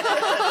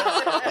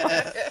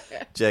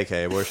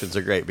 JK, abortions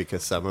are great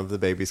because some of the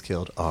babies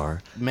killed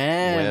are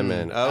Men.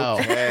 women. Oh.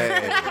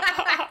 Okay.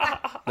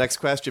 Next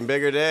question,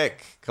 bigger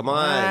dick. Come on.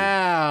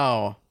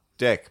 Wow.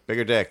 Dick,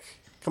 bigger dick.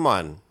 Come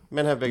on.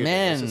 Men have bigger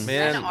Men. dicks.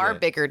 men are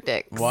bigger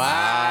dicks.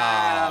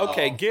 Wow.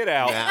 Okay, get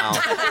out. Now,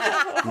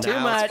 Too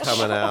much. It's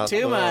coming out.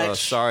 Too much.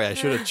 Sorry, I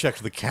should have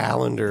checked the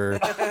calendar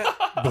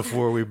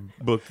before we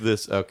booked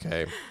this.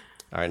 Okay.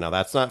 All right, now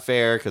that's not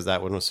fair because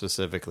that one was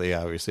specifically,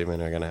 obviously,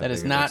 men are going to have That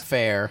is bigger not dicks.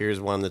 fair. Here's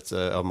one that's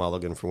a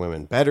mulligan for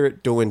women. Better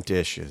at doing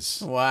dishes.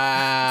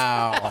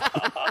 Wow.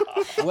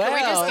 Well, Can we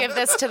just give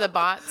this to the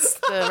bots,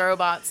 the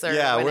robots? Are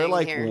Yeah, we're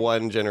winning here.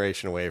 one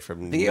generation away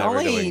from the never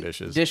only doing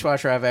dishes.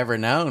 dishwasher I've ever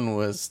known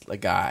was a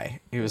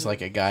guy. He was a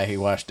guy who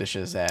washed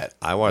dishes at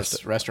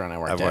this restaurant I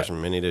worked I've at. washed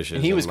many dishes.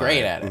 And he in was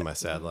great at it. in my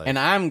sad life. And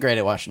I'm great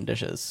at washing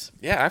dishes.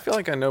 Yeah, I feel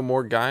like I know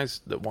more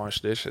guys that wash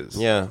dishes.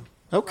 yeah.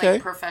 Okay.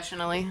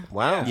 Professionally.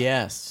 Wow.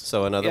 Yes.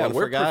 So another Yeah, one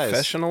we're for guys.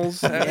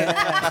 professionals.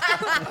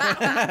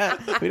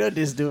 We don't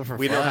just do it for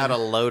We fun. know how to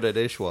load a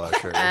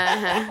dishwasher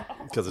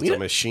because it's a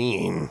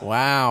machine.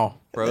 Wow.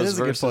 That Bros is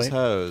a good versus point.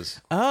 hoes.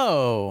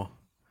 Oh.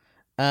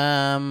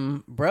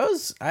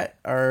 Bros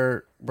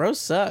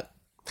suck.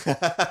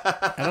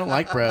 I don't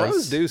like bros.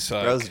 Bros do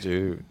suck. Bros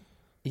do.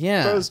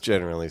 Yeah. Bros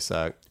generally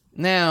suck.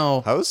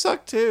 Now, Hoes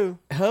suck too,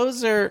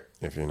 hoes are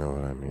if you know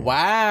what I mean.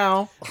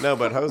 wow. No,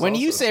 but hoes. When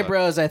you also say suck.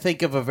 bros, I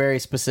think of a very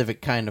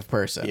specific kind of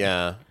person.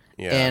 Yeah.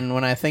 Yeah. And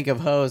when I think of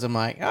hoes, I'm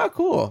like, oh,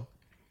 cool.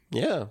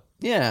 yeah.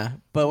 Yeah,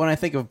 but when I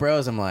think of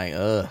bros, I'm like,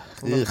 ugh.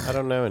 I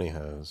don't know any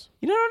hoes.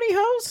 You don't know any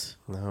hoes?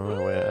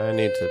 No, I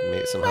need to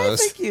meet some I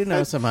hoes. think you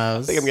know some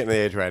hoes. I think I'm getting to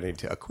the age where I need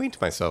to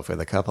acquaint myself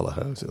with a couple of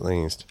hoes at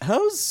least.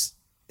 Hoes?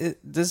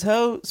 Does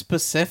hoe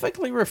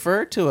specifically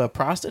refer to a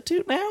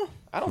prostitute now?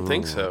 I don't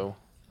think so.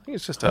 I think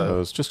it's just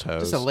Hoes, just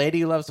Just a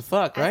lady who loves to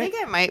fuck, right?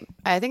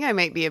 I think I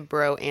might be a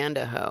bro and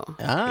a hoe.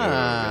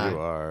 Ah. You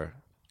are.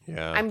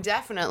 Yeah. I'm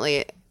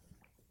definitely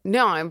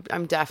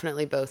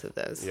both of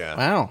those. Yeah.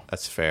 Wow.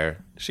 That's fair.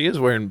 She is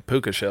wearing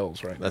puka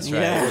shells right now. That's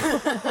right.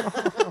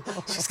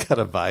 Yeah. She's got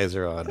a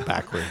visor on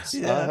backwards.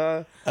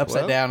 Yeah.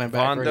 Upside down and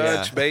Von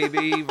backwards. Dutch,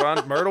 baby.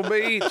 Von Myrtle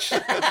Beach.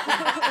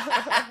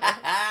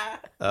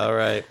 All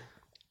right.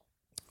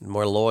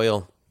 More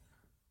loyal.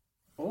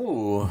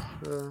 Ooh.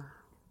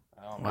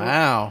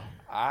 Wow.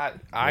 I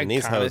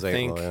these kind of hoes ain't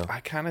think loyal. I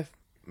kind of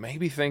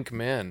maybe think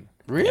men.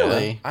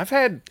 Really? I've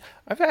had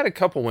a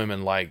couple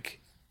women like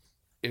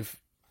if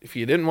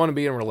you didn't want to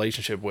be in a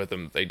relationship with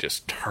them, they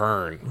just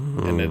turn,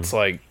 and it's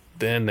like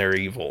then they're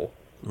evil.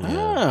 Oh.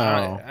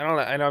 I don't know,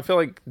 and I feel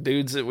like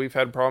dudes that we've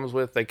had problems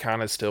with, they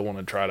kind of still want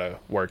to try to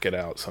work it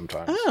out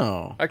sometimes.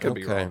 Oh. I could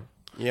be wrong.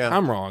 Yeah.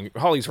 I'm wrong.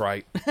 Holly's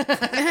right.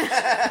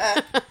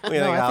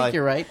 No, I think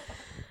you're right.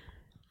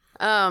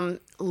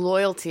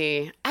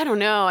 Loyalty. I don't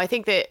know. I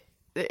think that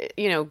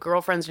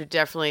girlfriends are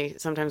definitely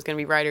sometimes going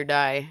to be ride or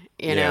die.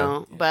 You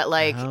know, but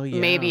like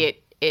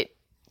maybe it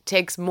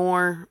takes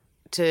more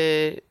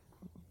to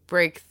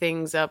break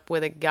things up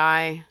with a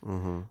guy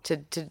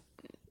to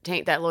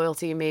taint that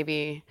loyalty.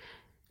 Maybe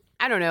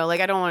I don't know. Like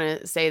I don't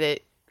want to say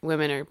that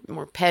women are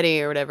more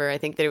petty or whatever. I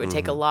think that it would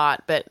take a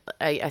lot, but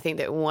I think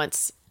that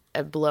once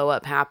a blow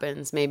up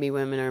happens, maybe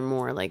women are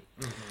more like.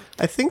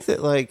 I think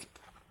that like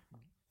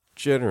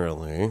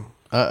generally,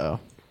 I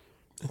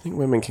think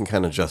women can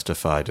kind of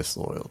justify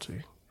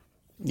disloyalty.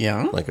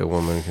 Yeah. Like a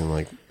woman can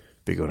like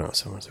be going out with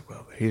someone, it's like,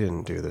 well, he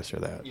didn't do this or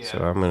that, so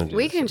I'm gonna do.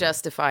 We this can or that.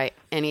 justify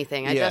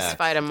anything. I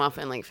justified a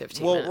muffin like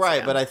 15 minutes Well, right,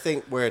 ago. but I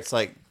think where it's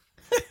like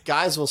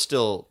guys will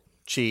still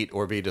cheat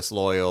or be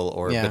disloyal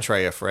or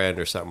betray a friend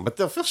or something, but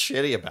they'll feel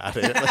shitty about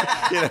it.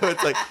 Like,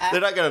 it's like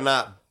they're not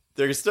gonna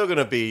they're still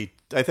gonna be.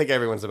 I think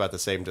everyone's about the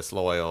same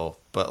disloyal,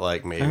 but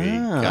like maybe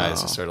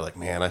guys are sort of like,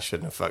 man, I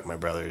shouldn't have fucked my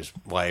brother's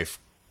wife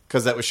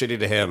because that was shitty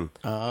to him.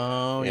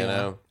 Oh, you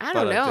know. I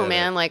don't know,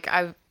 man. Like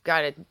I've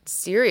got a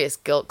serious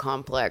guilt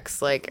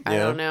complex. Like I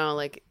don't know.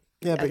 Like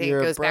Yeah, I but think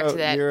you're it goes back to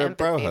that you're a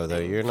empathy broho though.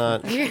 thing. You're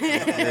not.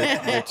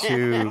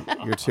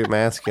 You're too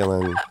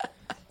masculine.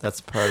 That's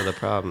part of the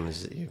problem.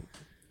 Is that you?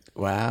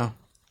 Wow.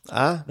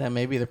 That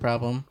may be the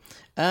problem.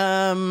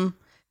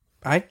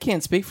 I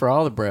can't speak for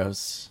all the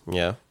bros.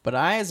 Yeah. But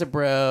I, as a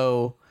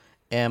bro,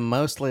 am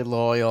mostly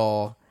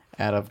loyal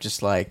out of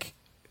just like,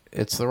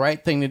 it's the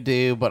right thing to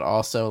do, but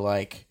also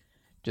like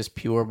just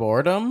pure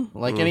boredom.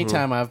 Like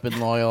anytime I've been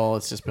loyal,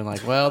 it's just been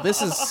like, well,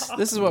 this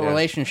is what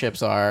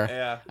relationships are.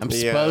 Yeah. I'm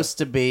supposed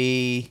to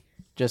be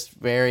just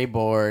very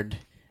bored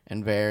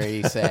and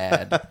very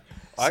sad.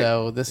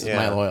 So this is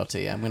my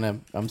loyalty.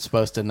 I'm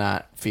supposed to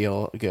not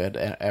feel good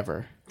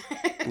ever.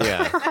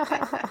 Yeah.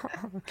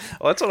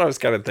 Well, that's what I was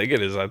kind of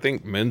thinking. Is I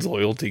think men's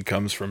loyalty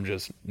comes from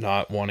just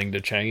not wanting to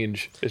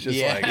change. It's just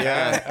like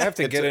I have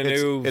to get a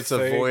new. It's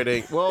thing.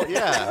 avoiding. Well,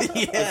 yeah.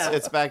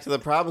 It's back to the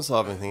problem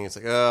solving thing. It's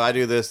like, oh, I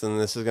do this, and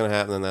this is going to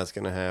happen, and that's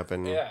going to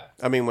happen. Yeah.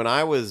 I mean, when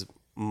I was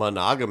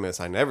monogamous,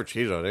 I never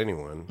cheated on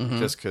anyone,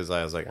 just because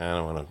I was like, I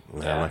don't want to.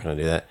 No, I'm not going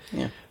to do that.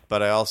 Yeah.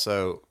 But I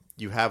also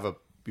you have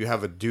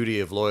a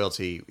duty of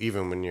loyalty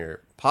even when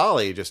you're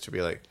poly, just to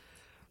be like,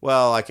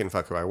 well, I can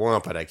fuck who I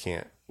want, but I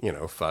can't,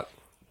 fuck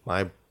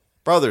my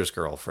brother's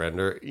girlfriend,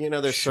 or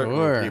there's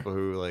certain people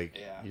who like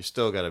you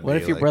still got to be. What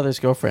if your like, brother's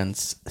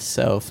girlfriend's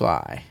so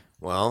fly?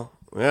 Well,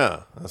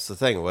 yeah, that's the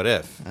thing. What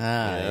if?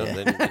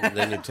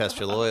 Then you test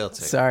your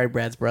loyalty. Sorry,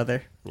 Brad's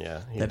brother.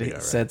 Yeah, That he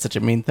said such a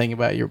mean thing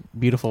about your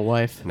beautiful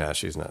wife. No,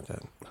 she's not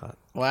that hot.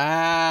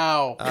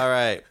 Wow. All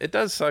right. It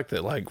does suck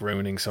that like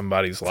ruining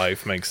somebody's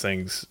life makes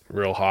things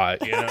real hot.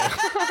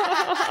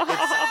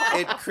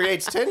 It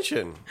creates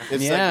tension.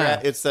 It's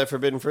it's that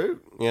forbidden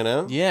fruit.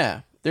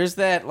 Yeah. There's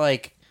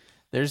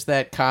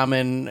that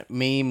common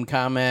meme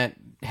comment,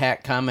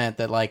 hack comment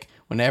that like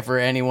whenever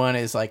anyone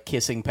is like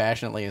kissing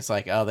passionately, it's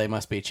like, oh, they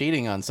must be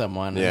cheating on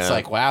someone. And it's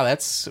like, wow,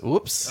 that's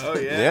whoops. Oh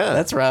yeah.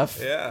 That's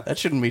rough. Yeah. That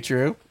shouldn't be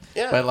true.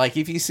 Yeah. But like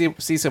if you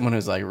see someone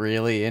who's like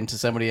really into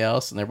somebody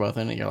else and they're both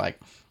in it, you're like,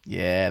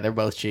 yeah, they're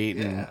both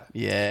cheating.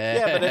 Yeah.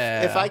 Yeah, but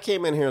if I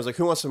came in here and was like,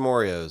 who wants some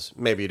Oreos?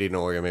 Maybe you'd eat an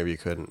Oreo, maybe you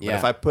couldn't. Yeah. But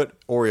if I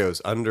put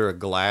Oreos under a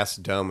glass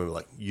dome and be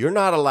like, you're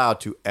not allowed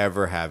to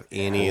ever have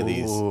any of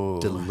these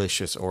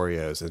delicious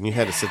Oreos. And you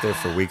had to sit there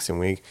for weeks and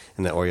weeks,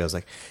 and the Oreo's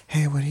like,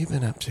 hey, what have you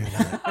been up to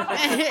tonight?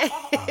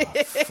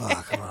 Oh,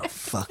 fuck, I'm gonna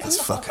fuck this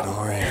fucking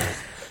Oreo.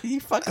 You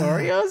fuck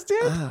Oreos,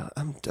 dude?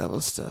 I'm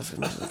double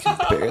stuffing. I can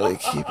barely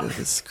keep it.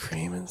 This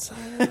cream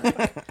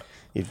inside.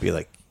 You'd be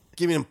like,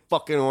 give me them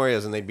fucking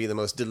Oreos, and they'd be the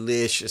most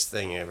delicious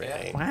thing ever.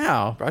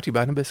 Wow. Brought to you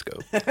by Nabisco.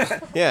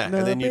 Yeah, and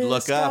then you'd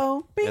look up,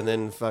 Nabisco, bing. and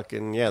then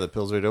fucking, the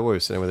Pillsbury Doughboy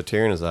was sitting with a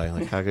tear in his eye.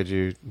 Like, how could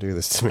you do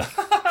this to me?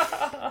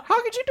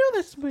 How could you do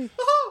this to me?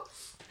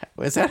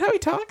 Is that how he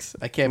talks?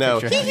 I can't No,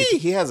 picture how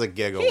he has a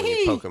giggle when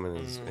you poke him in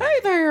his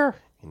there.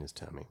 in his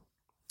tummy.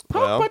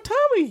 Pop my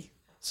tummy.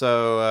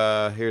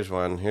 So here's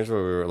one. Here's what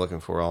we were looking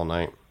for all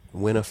night.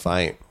 Win a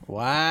fight.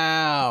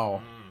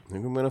 Wow. You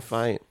can win a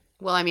fight.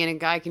 Well, I mean, a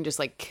guy can just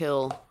like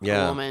kill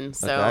a woman.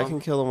 So a guy can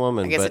kill a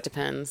woman. I guess but it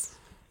depends.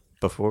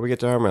 Before we get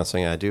to arm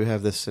wrestling, I do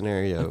have this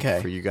scenario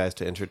for you guys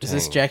to entertain. Is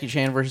this Jackie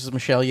Chan versus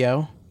Michelle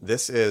Yeoh?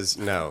 This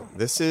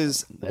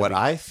is what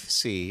I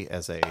see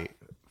as a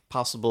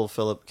possible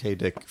Philip K.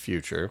 Dick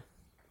future.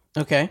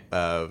 Okay.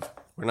 We're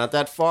not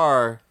that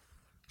far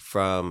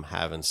from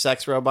having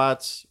sex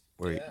robots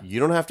where you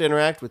don't have to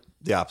interact with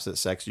the opposite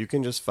sex. You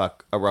can just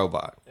fuck a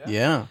robot.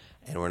 Yeah.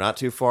 And we're not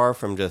too far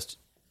from just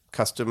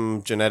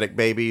custom genetic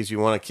babies. You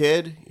want a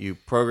kid, you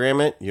program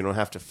it. You don't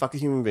have to fuck a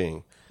human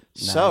being.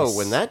 Nice. So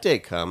when that day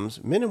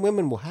comes, men and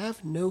women will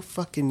have no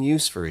fucking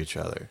use for each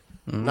other.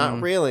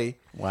 Not really.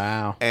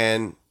 Wow.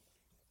 And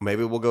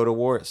maybe we'll go to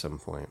war at some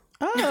point.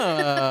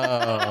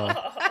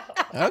 Oh.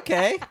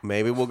 Okay.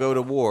 Maybe we'll go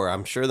to war.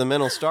 I'm sure the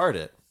men will start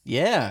it.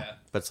 Yeah.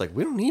 But it's like,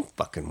 we don't need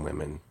fucking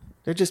women.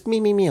 They're just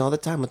me all the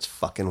time. Let's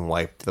fucking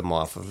wipe them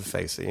off of the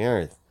face of the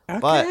earth. Okay.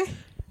 But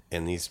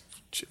in these,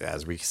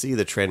 as we see,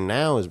 the trend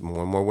now is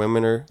more and more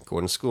women are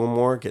going to school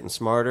more, getting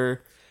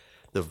smarter.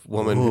 The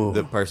woman,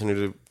 the person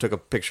who took a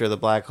picture of the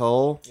black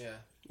hole,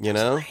 you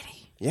know?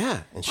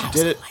 Yeah, and she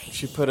did it.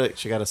 She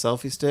got a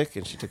selfie stick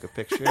and she took a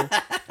picture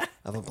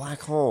of a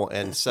black hole.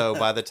 And so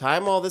by the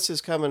time all this is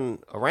coming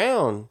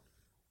around,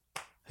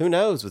 who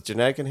knows? With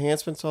genetic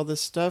enhancements, all this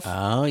stuff.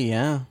 Oh,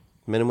 yeah.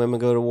 Men and women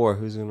go to war.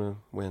 Who's going to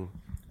win?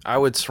 I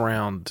would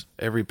surround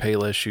every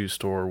Payless shoe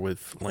store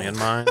with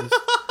landmines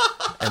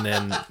and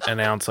then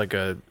announce like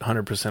a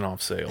 100%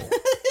 off sale.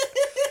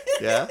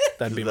 Yeah?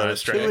 That'd be my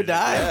strategy. Who would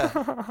die?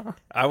 Yeah.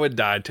 I would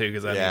die too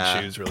because I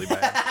need shoes really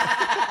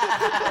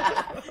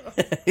bad.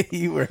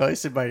 You were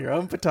hoisted by your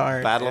own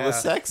petard. Battle of the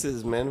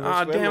sexes, man.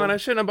 Oh, damn it. I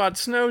shouldn't have bought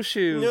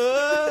snowshoes.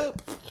 No.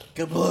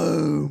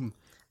 Kabloom.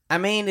 I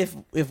mean, if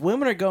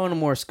women are going to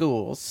more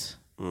schools,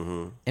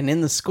 and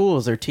in the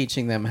schools they're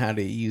teaching them how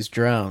to use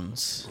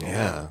drones,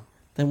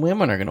 then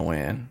women are going to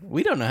win.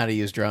 We don't know how to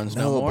use drones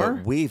no more.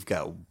 But we've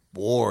got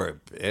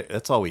war.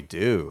 That's all we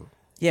do.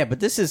 Yeah,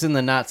 but this is in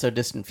the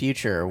not-so-distant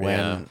future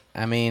when,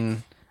 I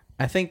mean,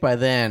 I think by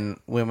then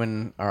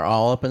women are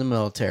all up in the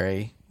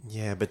military.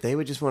 Yeah, but they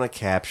would just want to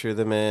capture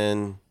the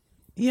men.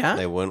 Yeah.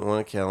 They wouldn't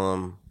want to kill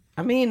them.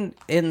 I mean,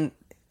 in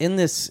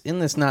this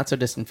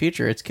not-so-distant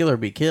future, it's kill or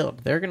be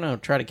killed. They're going to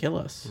try to kill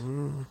us.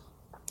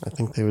 I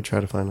think they would try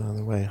to find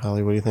another way.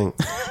 Holly, what do you think?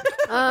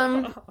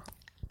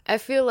 I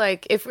feel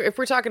like if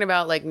we're talking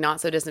about like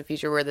not so distant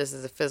future where this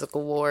is a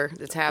physical war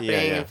that's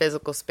happening in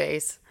physical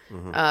space,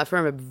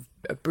 from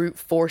a brute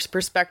force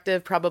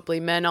perspective, probably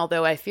men.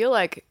 Although I feel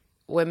like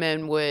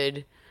women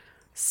would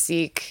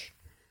seek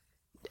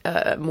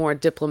a more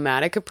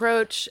diplomatic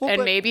approach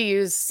and maybe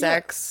use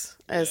sex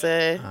as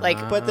a like.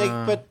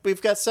 But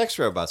we've got sex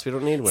robots. We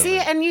don't need women. See,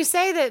 and you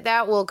say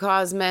that will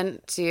cause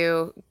men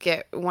to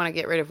want to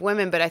get rid of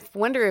women, but I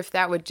wonder if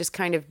that would just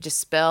kind of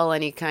dispel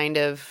any kind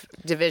of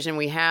division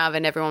we have,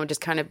 and everyone would just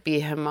kind of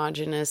be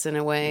homogenous in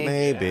a way.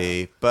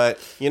 Maybe, but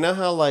you know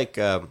how like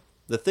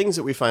the things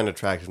that we find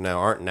attractive now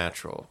aren't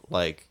natural.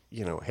 Like,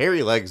 you know,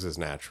 hairy legs is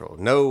natural.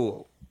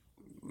 No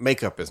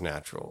makeup is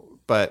natural,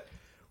 but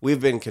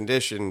we've been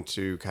conditioned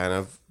to kind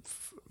of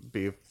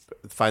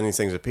find these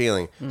things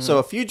appealing. So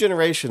a few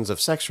generations of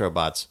sex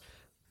robots,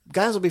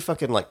 guys will be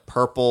fucking like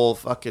purple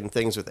fucking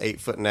things with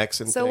 8-foot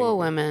necks and so will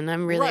women.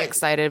 I'm really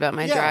excited about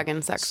my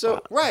dragon sex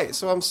bot. Right.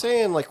 So I'm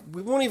saying like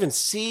we won't even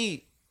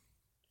see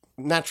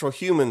natural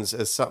humans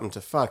as something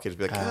to fuck. It'd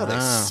be like, oh, they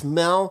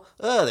smell.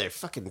 Oh, their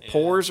fucking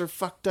pores are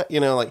fucked up.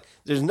 You know, like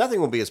there's nothing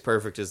will be as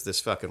perfect as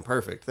this fucking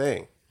perfect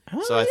thing.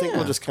 So I think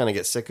we'll just kind of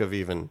get sick of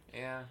even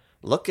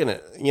looking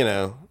at, you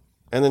know,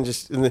 and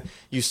then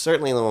you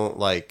certainly don't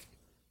like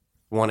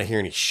want to hear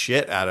any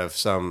shit out of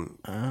some,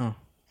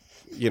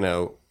 you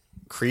know,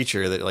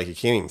 creature that like you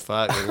can't even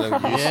fuck. You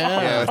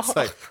know, it's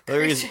like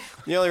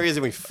the only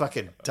reason we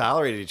fucking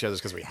tolerate each other is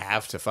because we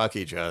have to fuck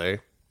each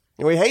other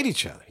and we hate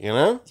each other. You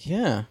know?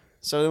 Yeah.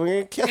 So then we're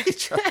gonna kill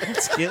each other.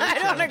 I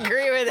don't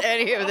agree with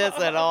any of this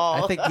at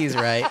all. I think he's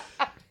right.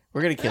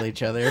 We're gonna kill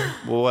each other.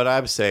 Well, what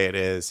I'm saying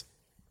is,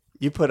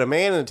 you put a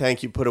man in a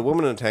tank, you put a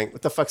woman in a tank.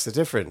 What the fuck's the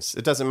difference?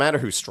 It doesn't matter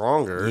who's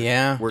stronger.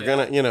 Yeah, we're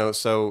gonna, you know.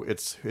 So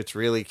it's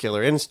really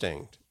killer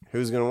instinct.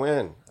 Who's gonna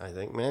win? I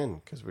think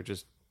men, because we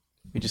just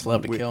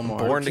love to kill more.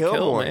 Born to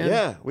kill, man.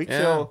 Yeah, we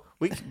kill.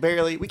 We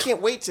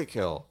can't wait to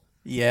kill.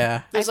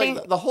 Yeah, there's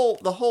like the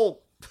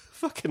whole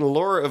fucking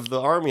lure of the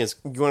army is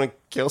you want to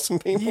kill some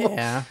people.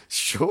 Yeah,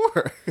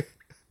 sure.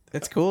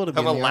 It's cool to be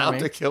I'm allowed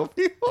to kill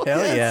people.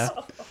 Hell yeah.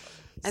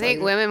 I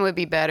think women would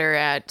be better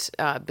at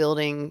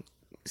building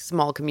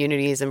small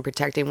communities and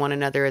protecting one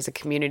another as a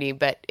community.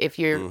 But if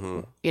you're,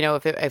 you know,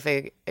 if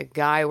a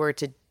guy were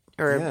to,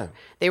 or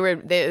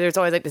there's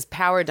always like this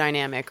power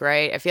dynamic,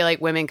 right? I feel like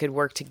women could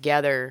work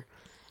together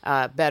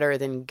better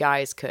than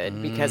guys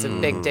could because of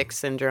big dick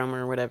syndrome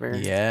or whatever.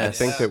 Yes. I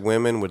think that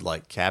women would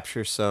like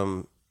capture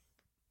some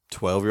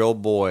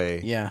 12-year-old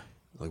boy. Yeah.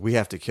 like, we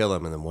have to kill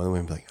him. And then one of the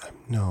women be like,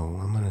 no,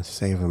 I'm going to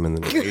save him. And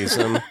then raise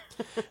him.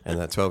 And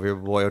that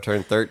 12-year-old boy will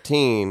turn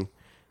 13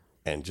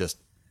 and just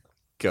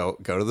go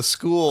to the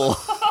school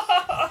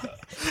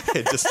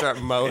and just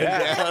start mowing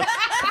down.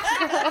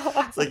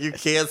 It's like you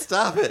can't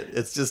stop it.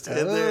 It's just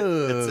in there.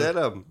 It's in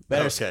them.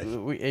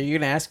 Are you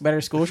gonna ask better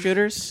school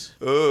shooters?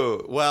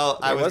 Ooh, well,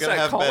 I was gonna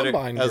have better.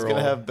 Columbine I was gonna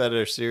girl? have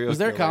better serial. Was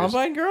there a killers.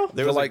 Columbine girl?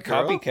 There was like a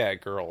girl?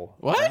 copycat girl.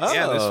 What?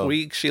 Yeah, Oh. this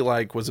week she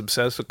like was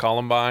obsessed with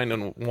Columbine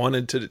and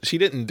wanted to. She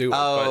didn't do it,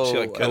 but she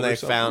like killed and they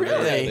herself. found her.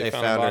 Really? They a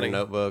found her body.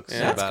 notebooks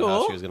That's about cool.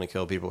 how she was gonna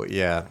kill people.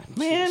 Yeah,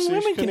 Man, She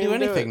women can couldn't do even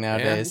do anything it.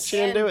 nowadays. She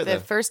didn't do it. The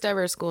Then. first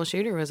ever school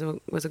shooter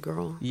was a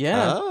girl.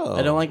 Yeah. Oh.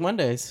 I don't like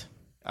Mondays.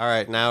 All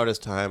right, now it is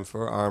time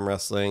for arm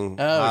wrestling.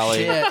 Oh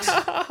Holly,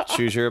 shit.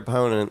 choose your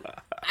opponent.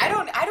 I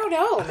don't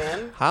know,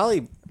 man.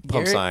 Holly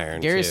pumps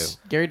iron too.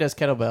 Gary does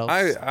kettlebells.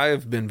 I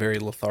have been very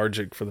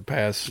lethargic for the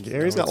past.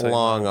 Gary's got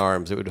long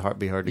arms. It would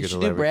be hard to you get should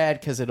the do leverage. Brad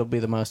because it'll be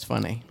the most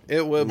funny.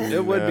 It would be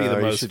the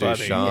You most should funny.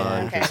 do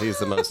Sean because he's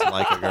the most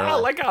like a I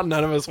girl. like how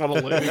none of us want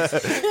to lose.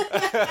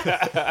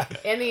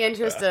 In the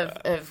interest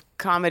of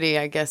comedy,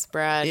 I guess,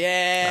 Brad.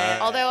 Yeah.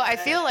 Although I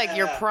feel like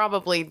you're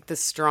probably the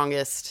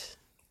strongest.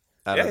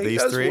 Out yeah, of he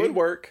these does three,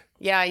 woodwork.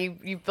 Yeah, you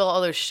built all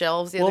those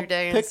shelves the other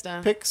day and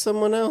stuff. pick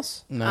someone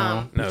else.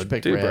 No. No, you should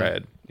pick do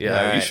Brad. Yeah,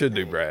 All you right. should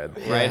do Brad.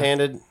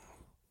 Right-handed.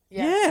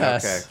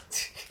 Yes.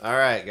 Okay. All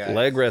right, guys.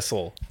 Leg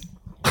wrestle.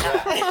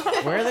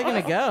 Where are they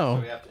going to go?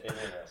 We have to in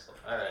wrestle.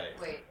 All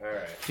right. Wait. All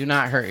right. Do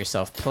not hurt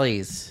yourself,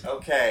 please.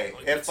 Okay.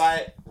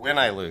 When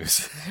I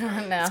lose,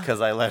 No.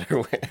 because I let her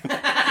win. All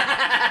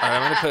right,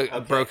 I'm gonna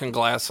put broken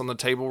glass on the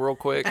table real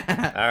quick. All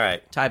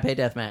right. Taipei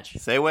deathmatch.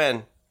 Say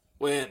when.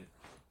 Win.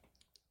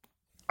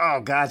 Oh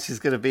God, she's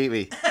gonna beat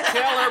me. Kill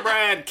her,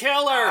 Brad.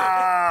 Kill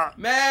her.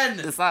 Men!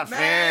 It's not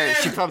fair.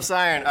 She pumps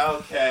iron.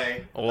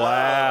 Okay.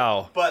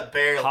 Wow. But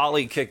barely.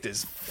 Holly kicked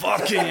his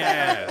fucking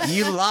ass.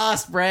 You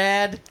lost,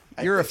 Brad.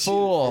 You're a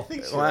fool.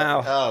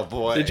 Wow. Oh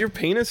boy. Did your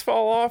penis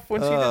fall off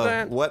when she did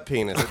that? What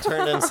penis? It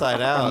turned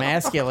inside out.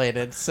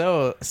 Emasculated.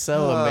 So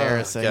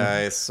embarrassing.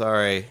 Guys,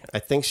 sorry. I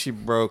think she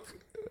broke.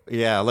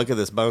 Yeah, look at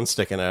this bone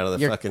sticking out of the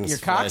Your fucking your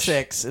flesh.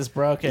 coccyx is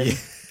broken.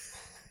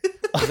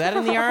 Is that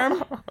in the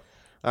arm?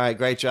 All right,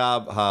 great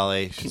job,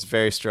 Holly. She's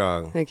very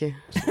strong. Thank you.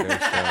 Very strong.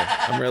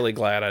 I'm really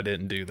glad I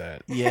didn't do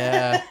that.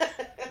 Yeah.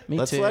 Me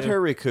Let's too. let her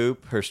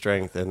recoup her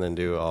strength and then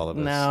do all of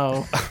this.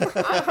 No.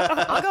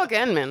 I'll go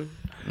again, man.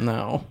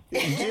 No. Do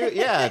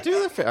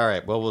the. All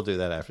right. Well, we'll do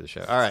that after the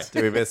show. All right.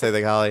 Do we miss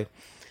anything, Holly?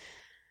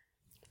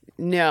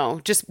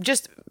 No,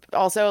 just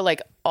also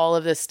like all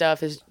of this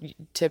stuff is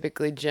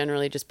typically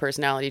generally just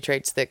personality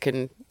traits that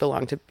can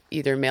belong to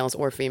either males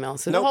or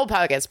females. So Nope. the whole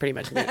podcast is pretty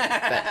much me.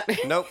 But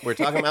Nope. We're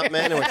talking about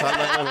men and we're talking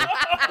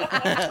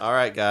about women. All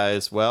right,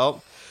 guys.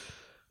 Well,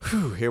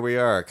 here we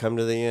are. Come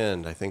to the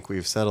end. I think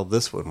we've settled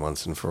this one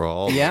once and for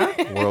all. Yeah?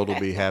 The world will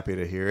be happy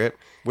to hear it.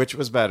 Which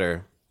was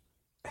better?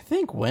 I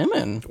think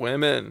women.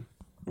 Women.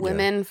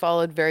 women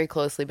followed very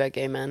closely by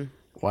gay men.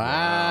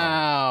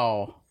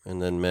 Wow.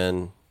 And then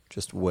men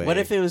just wait. What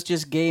if it was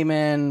just gay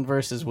men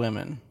versus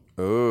women?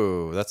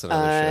 Ooh, that's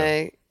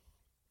another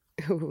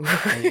show.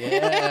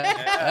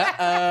 Yeah.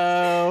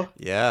 Uh-oh.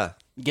 Yeah.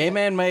 Gay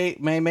men may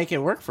make it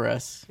work for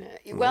us.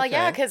 Well,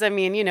 yeah, because I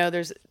mean, you know,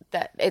 there's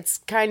that. It's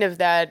kind of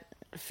that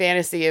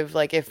fantasy of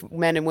like if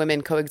men and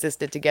women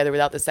coexisted together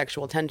without the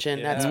sexual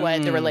tension. That's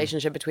what the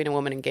relationship between a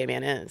woman and gay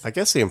man is. I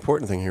guess the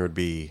important thing here would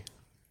be,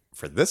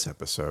 for this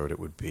episode, it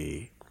would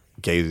be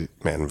gay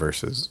men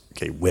versus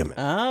gay women.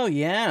 Oh,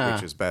 yeah.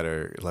 Which is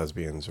better,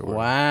 lesbians or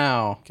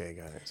Wow. gay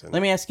guys. And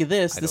Let me ask you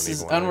this. I This don't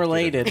is even wanna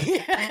unrelated.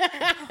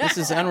 This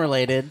is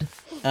unrelated.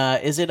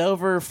 Is it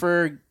over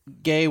for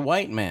gay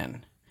white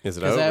men? is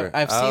it Because over?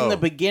 I've seen the Oh,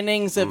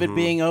 beginnings of it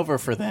being over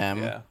for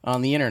them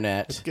on the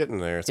internet. getting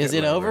there. It's Is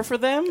getting it over for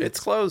them? It's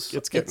close.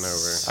 It's getting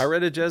I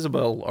read a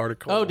Jezebel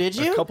article. Oh, did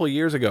you? A couple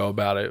years ago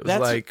about it. It was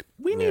That's- like,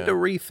 we need to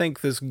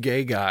rethink this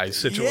gay guy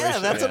situation. Yeah,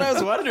 that's what I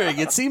was wondering.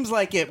 It seems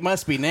like it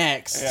must be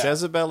next. Yeah,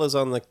 Jezebel is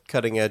on the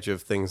cutting edge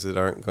of things that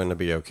aren't going to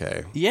be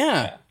okay.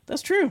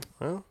 That's true.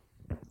 Well,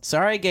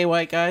 Sorry, gay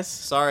white guys.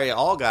 sorry,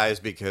 all guys,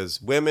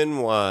 because women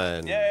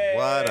won.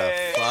 What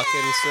a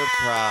fucking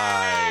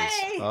surprise.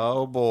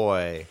 Oh,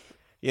 boy.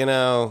 You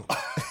know,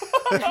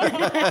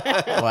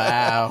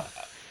 Wow.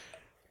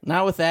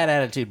 Not with that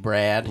attitude,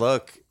 Brad.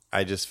 look,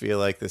 I just feel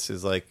like this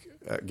is like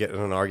getting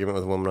in an argument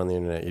with a woman on the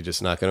internet. You're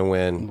just not going to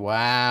win.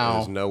 Wow.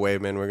 There's no way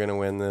men were going to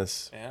win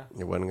this. Yeah.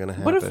 It wasn't going to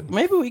happen. What if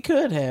maybe we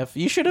could have?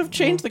 You should have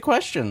changed the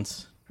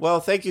questions. Well,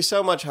 thank you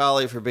so much,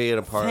 Holly, for being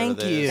a part Thank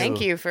of this. you.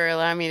 Thank you for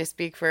allowing me to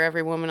speak for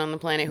every woman on the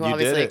planet who You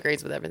obviously did it.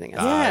 agrees with everything.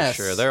 I Yes.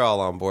 Sure, they're all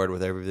on board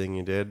with everything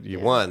you did.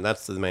 You won.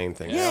 That's the main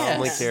thing. Yes. I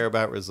only care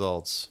about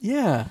results.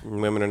 Yeah.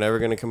 Women are never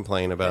going to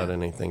complain about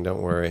anything.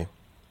 Don't worry.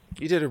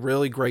 You did a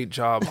really great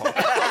job.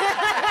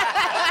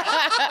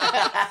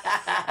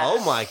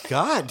 Oh my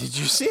God! Did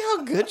you see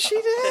how good she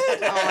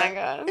did? Oh my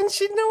god. And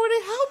she nobody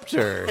helped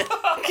her.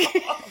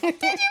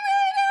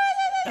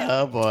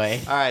 Oh boy.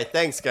 All right,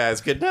 thanks,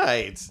 guys. Good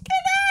night.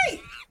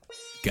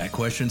 Got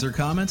questions or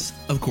comments?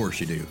 Of course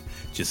you do.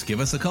 Just give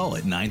us a call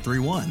at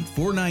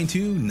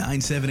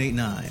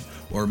 931-492-9789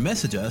 or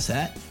message us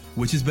at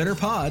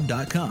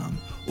whichisbetterpod.com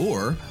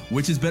or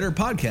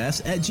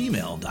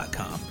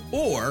whichisbetterpodcast@gmail.com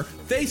or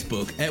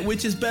Facebook at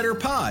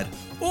whichisbetterpod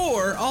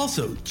or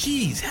also,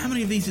 geez, how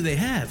many of these do they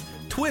have?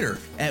 Twitter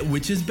at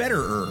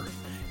whichisbetterer.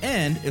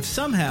 And if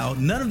somehow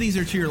none of these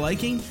are to your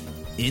liking,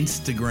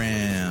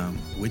 Instagram,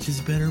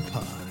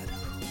 whichisbetterpod.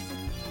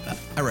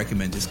 I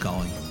recommend just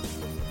calling